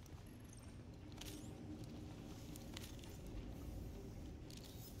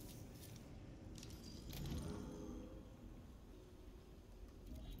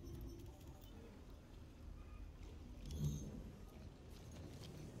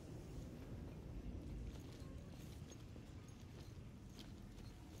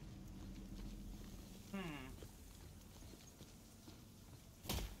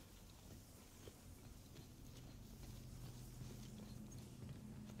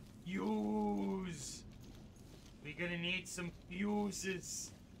 need some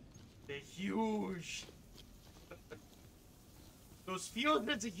fuses. They're huge. Those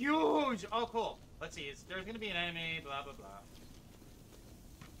fuses are huge. Oh, cool. Let's see. There's gonna be an enemy. Blah blah blah.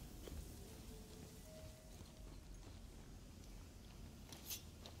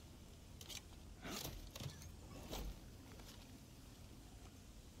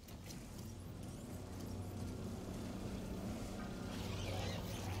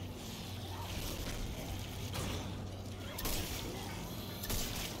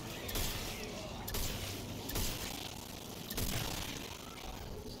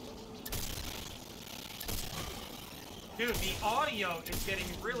 Dude, the audio is getting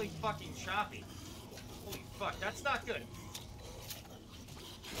really fucking choppy. Holy fuck, that's not good.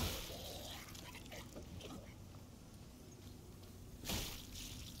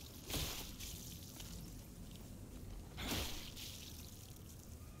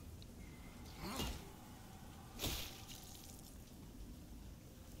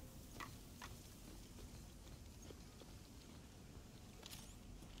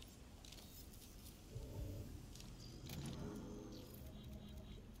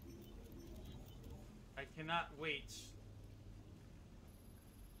 I cannot wait.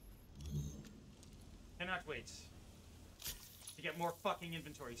 Cannot wait to get more fucking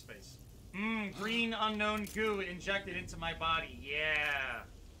inventory space. Green unknown goo injected into my body. Yeah.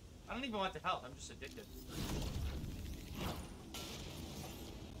 I don't even want the health. I'm just addicted.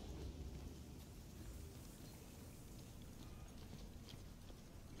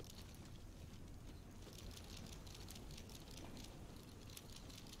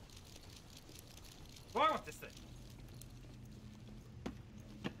 What's wrong with this thing?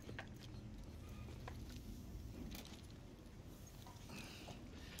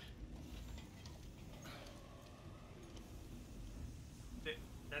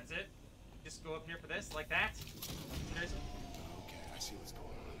 That's it? Just go up here for this, like that? There's... Okay, I see what's going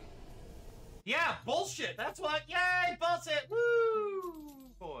on. Yeah, bullshit! That's what! Yay, bullshit! Woo!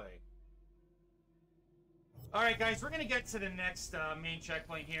 Boy. Alright, guys, we're gonna get to the next main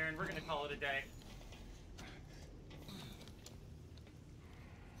checkpoint here, and we're gonna call it a day.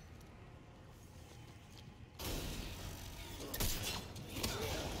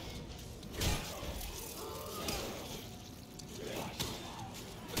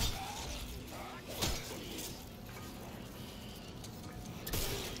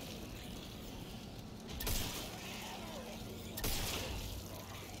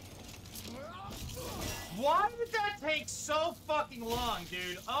 Why did that take so fucking long,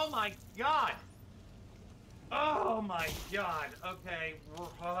 dude? Oh my god! Oh my god. Okay.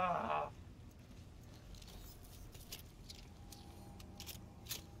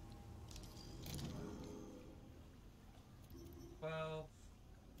 Well...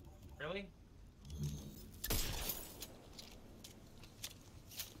 Really?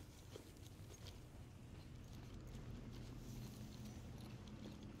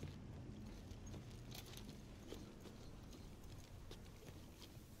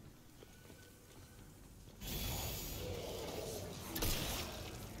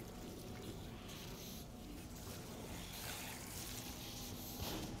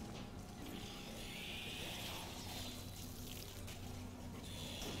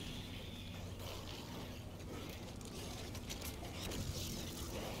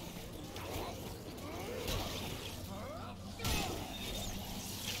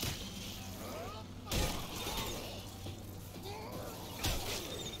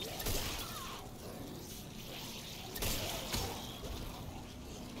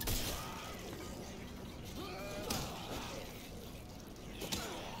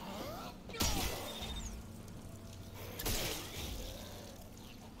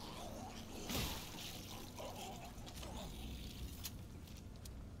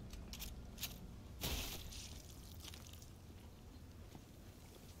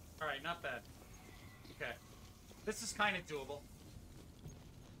 Alright, not bad. Okay. This is kind of doable.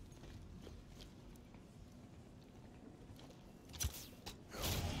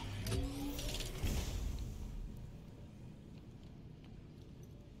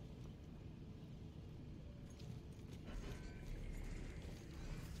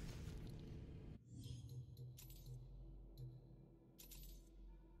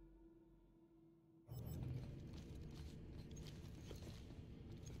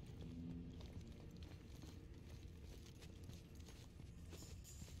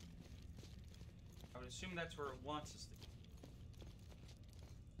 I would assume that's where it wants us to be.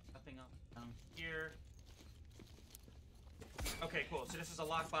 Nothing up down here. Okay, cool. So this is a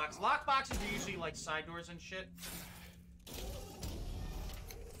lockbox. Lockboxes are usually like side doors and shit.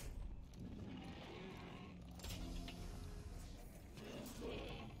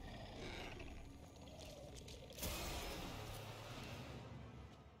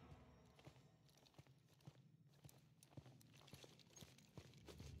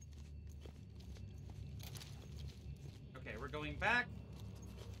 back.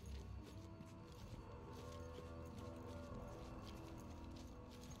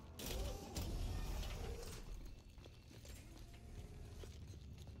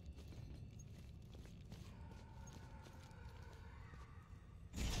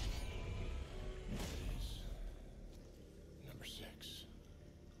 Number 6.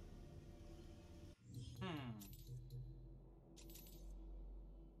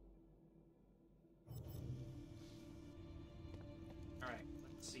 All right,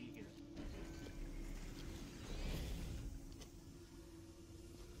 let's see here.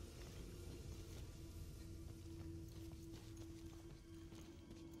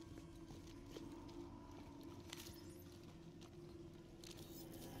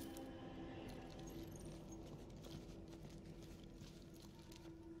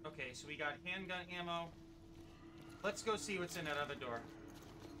 Okay, so we got handgun ammo. Let's go see what's in that other door.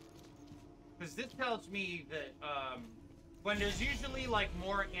 Because this tells me that, when there's usually, like,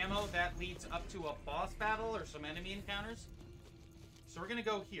 more ammo, that leads up to a boss battle or some enemy encounters. So we're gonna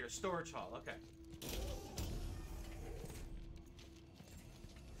go here. Storage hall. Okay.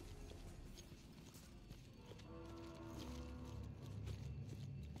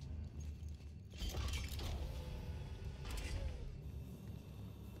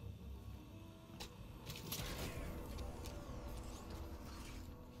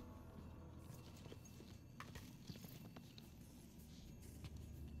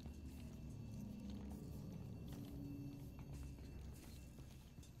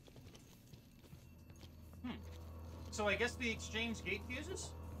 So I guess the exchange gate fuses?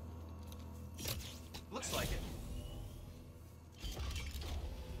 Looks like it.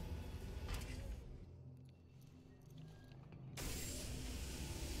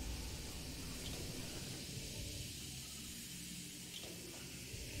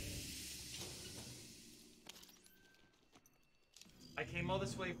 I came all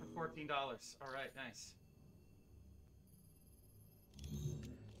this way for $14. All right, nice.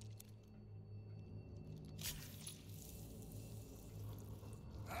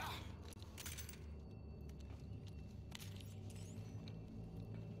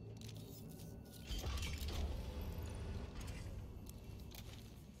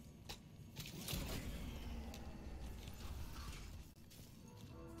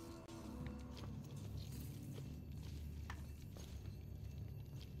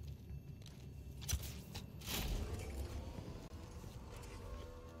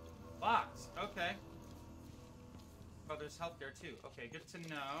 Box. Okay. Oh, there's help there too. Okay, good to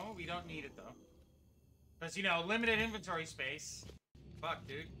know. We don't need it though. Because, you know, limited inventory space. Fuck,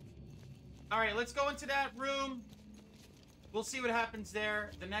 dude. Alright, let's go into that room. We'll see what happens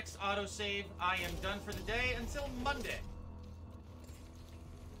there. The next autosave, I am done for the day until Monday.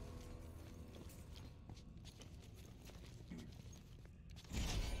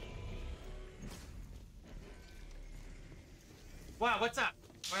 Wow, what's up?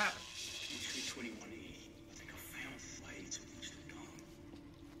 What happened? Entry 21E. I think I found a way to reach the dome.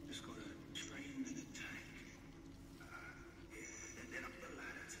 Just gotta straighten the tank. And then up the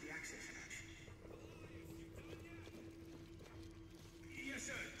ladder to the access hatch. Yes,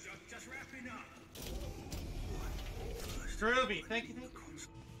 sir. Just wrapping up. Groovy, thank you.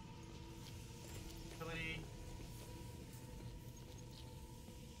 Ability.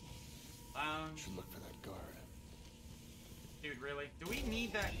 Lounge. Should look for that guard. Dude, really? Do we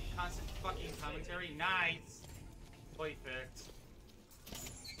need that constant fucking commentary? Nice! Perfect.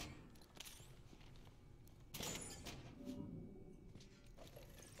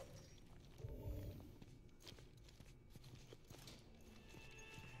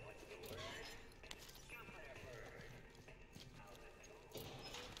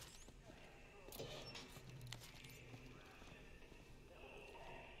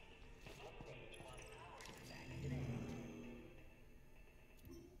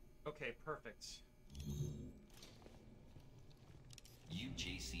 Okay, perfect.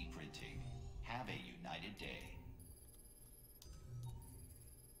 UJC Printing. Have a united day.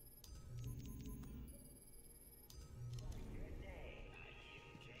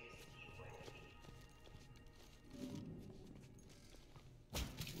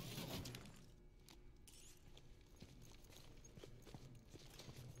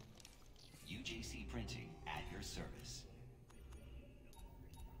 UJC Printing at your service.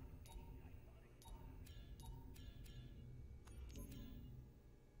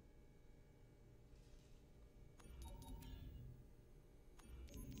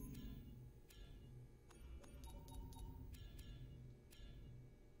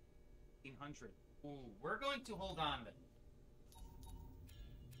 Ooh, we're going to hold on then.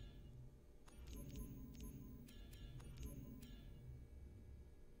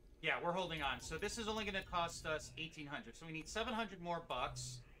 we're holding on. So this is only going to cost us 1,800. So we need 700 more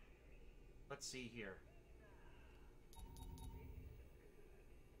bucks. Let's see here.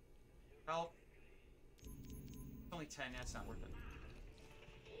 Help. It's only 10. That's not worth it.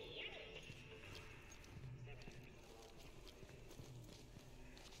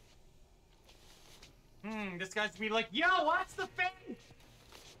 This guy's gonna be like, yo, what's the thing?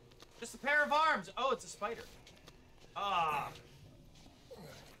 Just a pair of arms. Oh, it's a spider. Ah.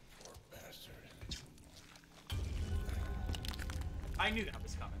 Poor bastard. I knew that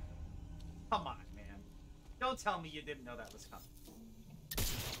was coming. Come on, man. Don't tell me you didn't know that was coming.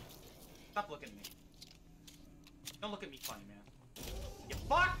 Stop looking at me. Don't look at me funny, man. You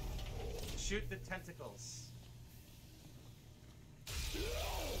fuck! Shoot the tentacles.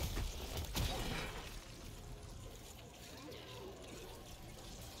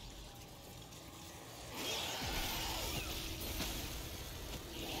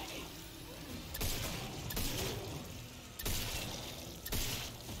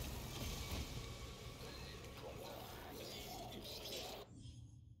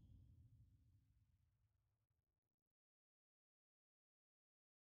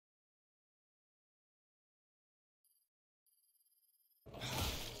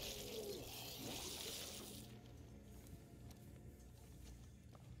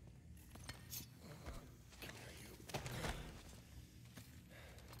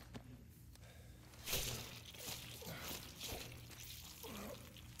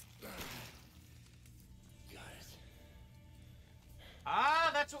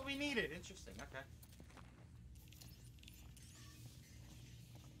 That's what we needed. Interesting. Okay.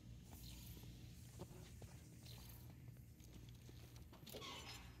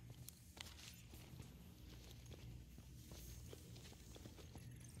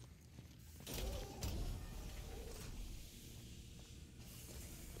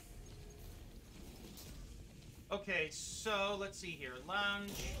 Okay, so let's see here.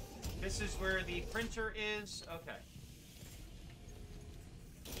 Lounge. This is where the printer is. Okay.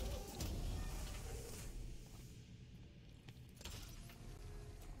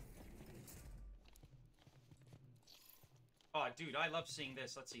 Oh, dude, I love seeing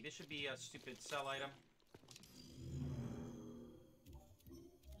this. Let's see. This should be a stupid sell item.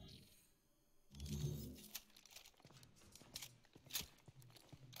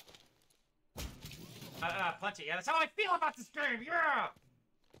 Plenty. Yeah, that's how I feel about this game. Yeah!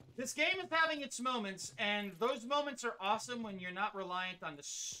 This game is having its moments, and those moments are awesome when you're not reliant on the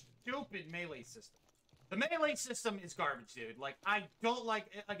stupid melee system. The melee system is garbage, dude. Like, I don't like...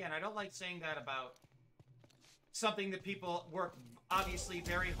 Again, I don't like saying that about something that people work obviously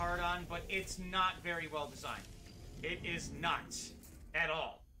very hard on, but it's not very well designed. It is not at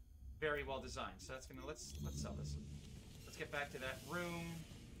all very well designed. So that's gonna... Let's sell this. Let's get back to that room.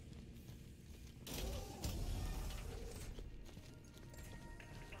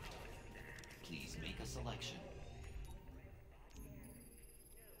 Please make a selection.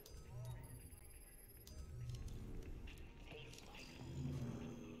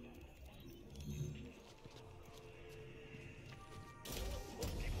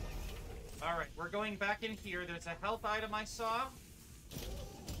 Alright, we're going back in here. There's a health item I saw.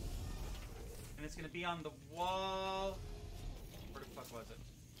 And it's gonna be on the wall. Where the fuck was it?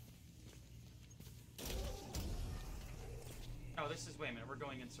 Oh, this is... Wait a minute, we're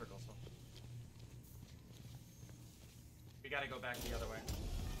going in circles. We gotta go back the other way.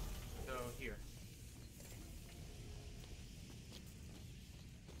 So, here.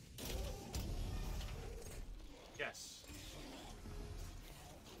 Yes.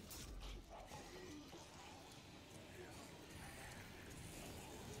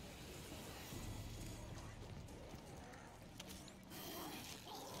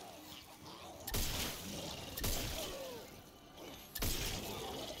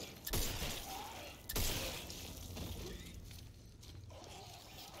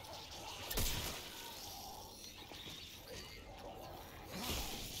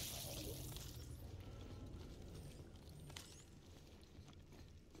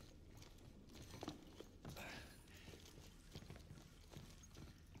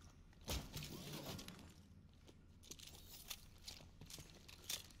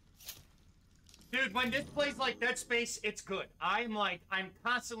 Dude, when this plays like Dead Space, it's good. I'm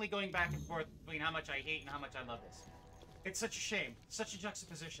constantly going back and forth between how much I hate and how much I love this. It's such a shame. Such a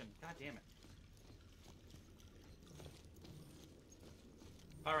juxtaposition. God damn it.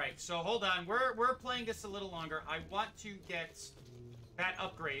 Alright, so hold on. We're playing this a little longer. I want to get that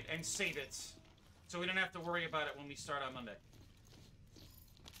upgrade and save it, so we don't have to worry about it when we start on Monday.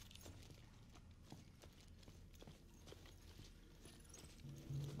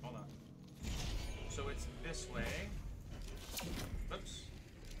 Hold on. So it's this way. Oops.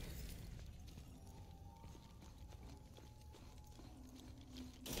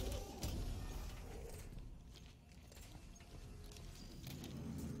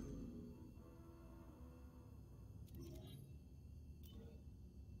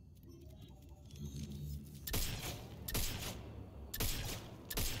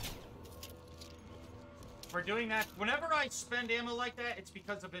 We're doing that. Whenever I spend ammo like that, it's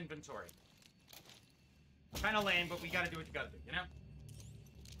because of inventory. Kind of lame, but we gotta do what you gotta do, you know?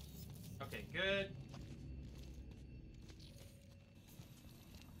 Okay, good.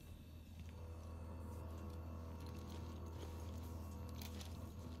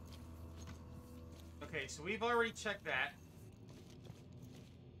 Okay, so we've already checked that.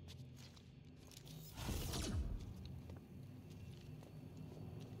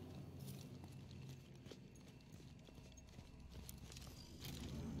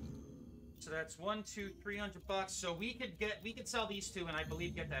 So that's 300 bucks. So we could sell these two and I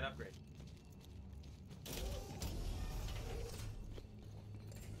believe get that upgrade.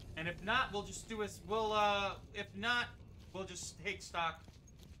 And if not, we'll just do if not, we'll just take stock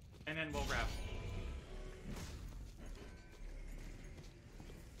and then we'll wrap.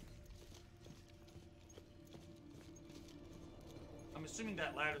 I'm assuming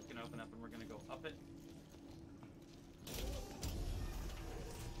that ladder's gonna open up and we're gonna go up it.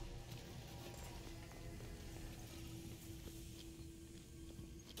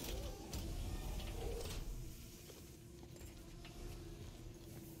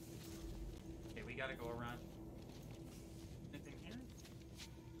 Gotta go around. Anything here?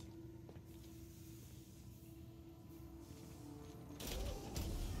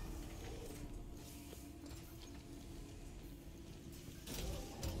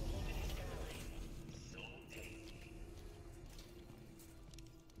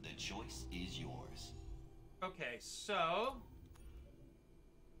 The choice is yours. Okay, so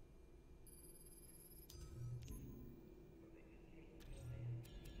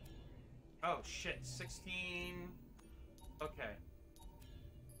oh shit, 16. Okay.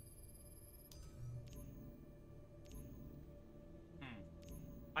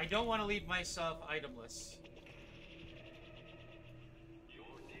 I don't want to leave myself itemless.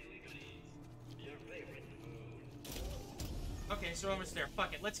 Okay, so we're almost there.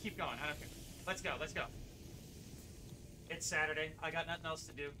 Fuck it, let's keep going. I don't care. Let's go, let's go. It's Saturday. I got nothing else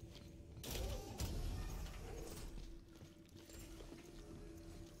to do.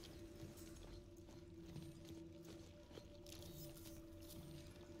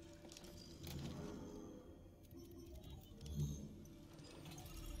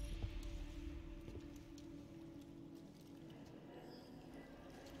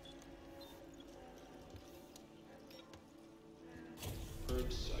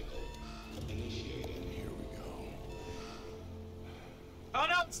 Oh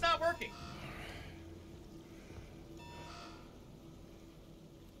no, it's not working.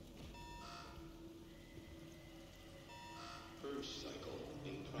 Purge cycle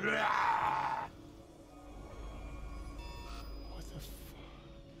in What the fuck?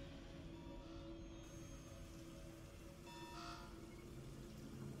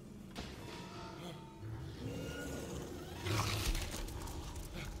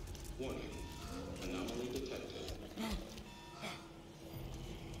 Warning. Anomaly detected.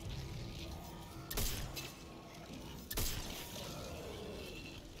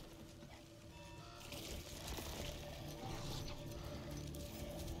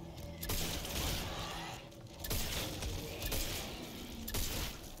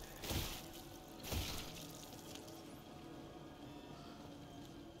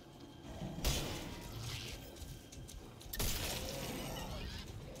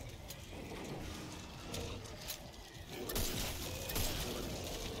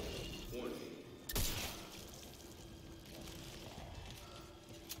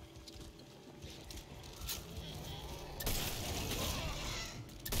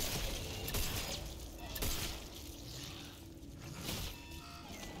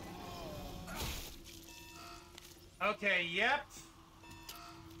 Okay, yep.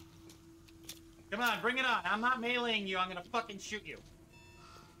 Come on, bring it on. I'm not meleeing you. I'm gonna fucking shoot you.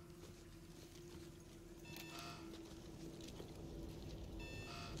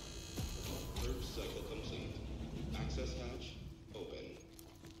 Purge cycle complete. Access hatch open.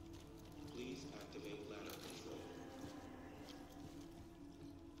 Please activate ladder control.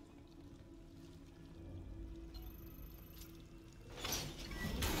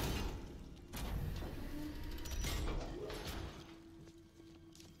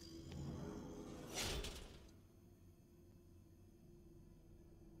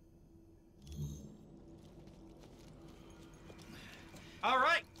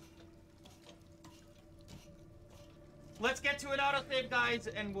 let's get to an autosave, guys,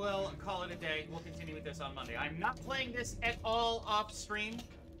 and we'll call it a day. We'll continue with this on Monday. I'm not playing this at all off stream.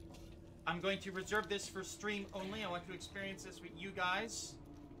 I'm going to reserve this for stream only. I want to experience this with you guys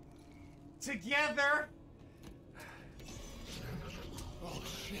together. Oh,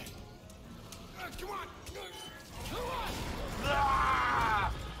 shit. Come on!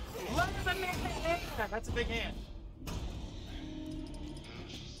 Ah! Look at the hand. That's a big hand. Hatch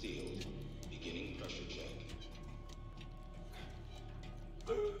sealed. Beginning pressure check.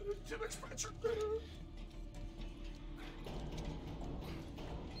 Too much pressure.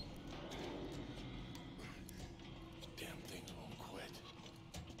 Damn things won't quit.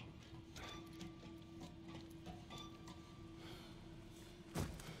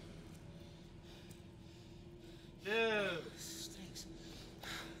 Dude.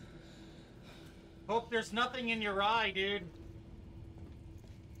 Hope there's nothing in your eye, dude.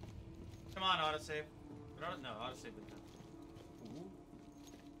 Come on, autosave. No, autosave with that. Ooh.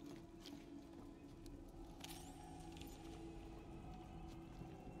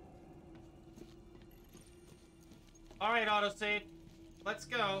 Alright, autosave. Let's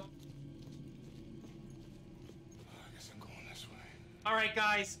go. I guess I'm going this way. Alright,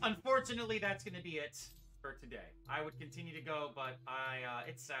 guys. Unfortunately, that's going to be it for today. I would continue to go, but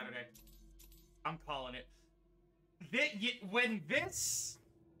it's Saturday. I'm calling it. When this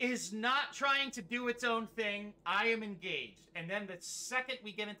is not trying to do its own thing, I am engaged. And then the second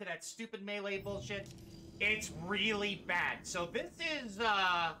we get into that stupid melee bullshit, it's really bad. So this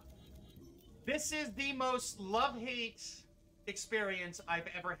is the most love-hate experience I've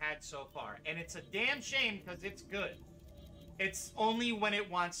ever had so far. And it's a damn shame because it's good. It's only when it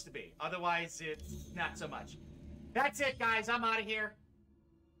wants to be. Otherwise, it's not so much. That's it, guys. I'm out of here.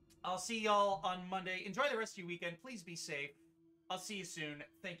 I'll see y'all on Monday. Enjoy the rest of your weekend. Please be safe. I'll see you soon.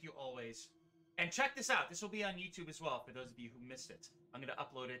 Thank you always. And check this out. This will be on YouTube as well for those of you who missed it. I'm going to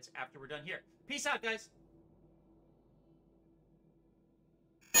upload it after we're done here. Peace out, guys.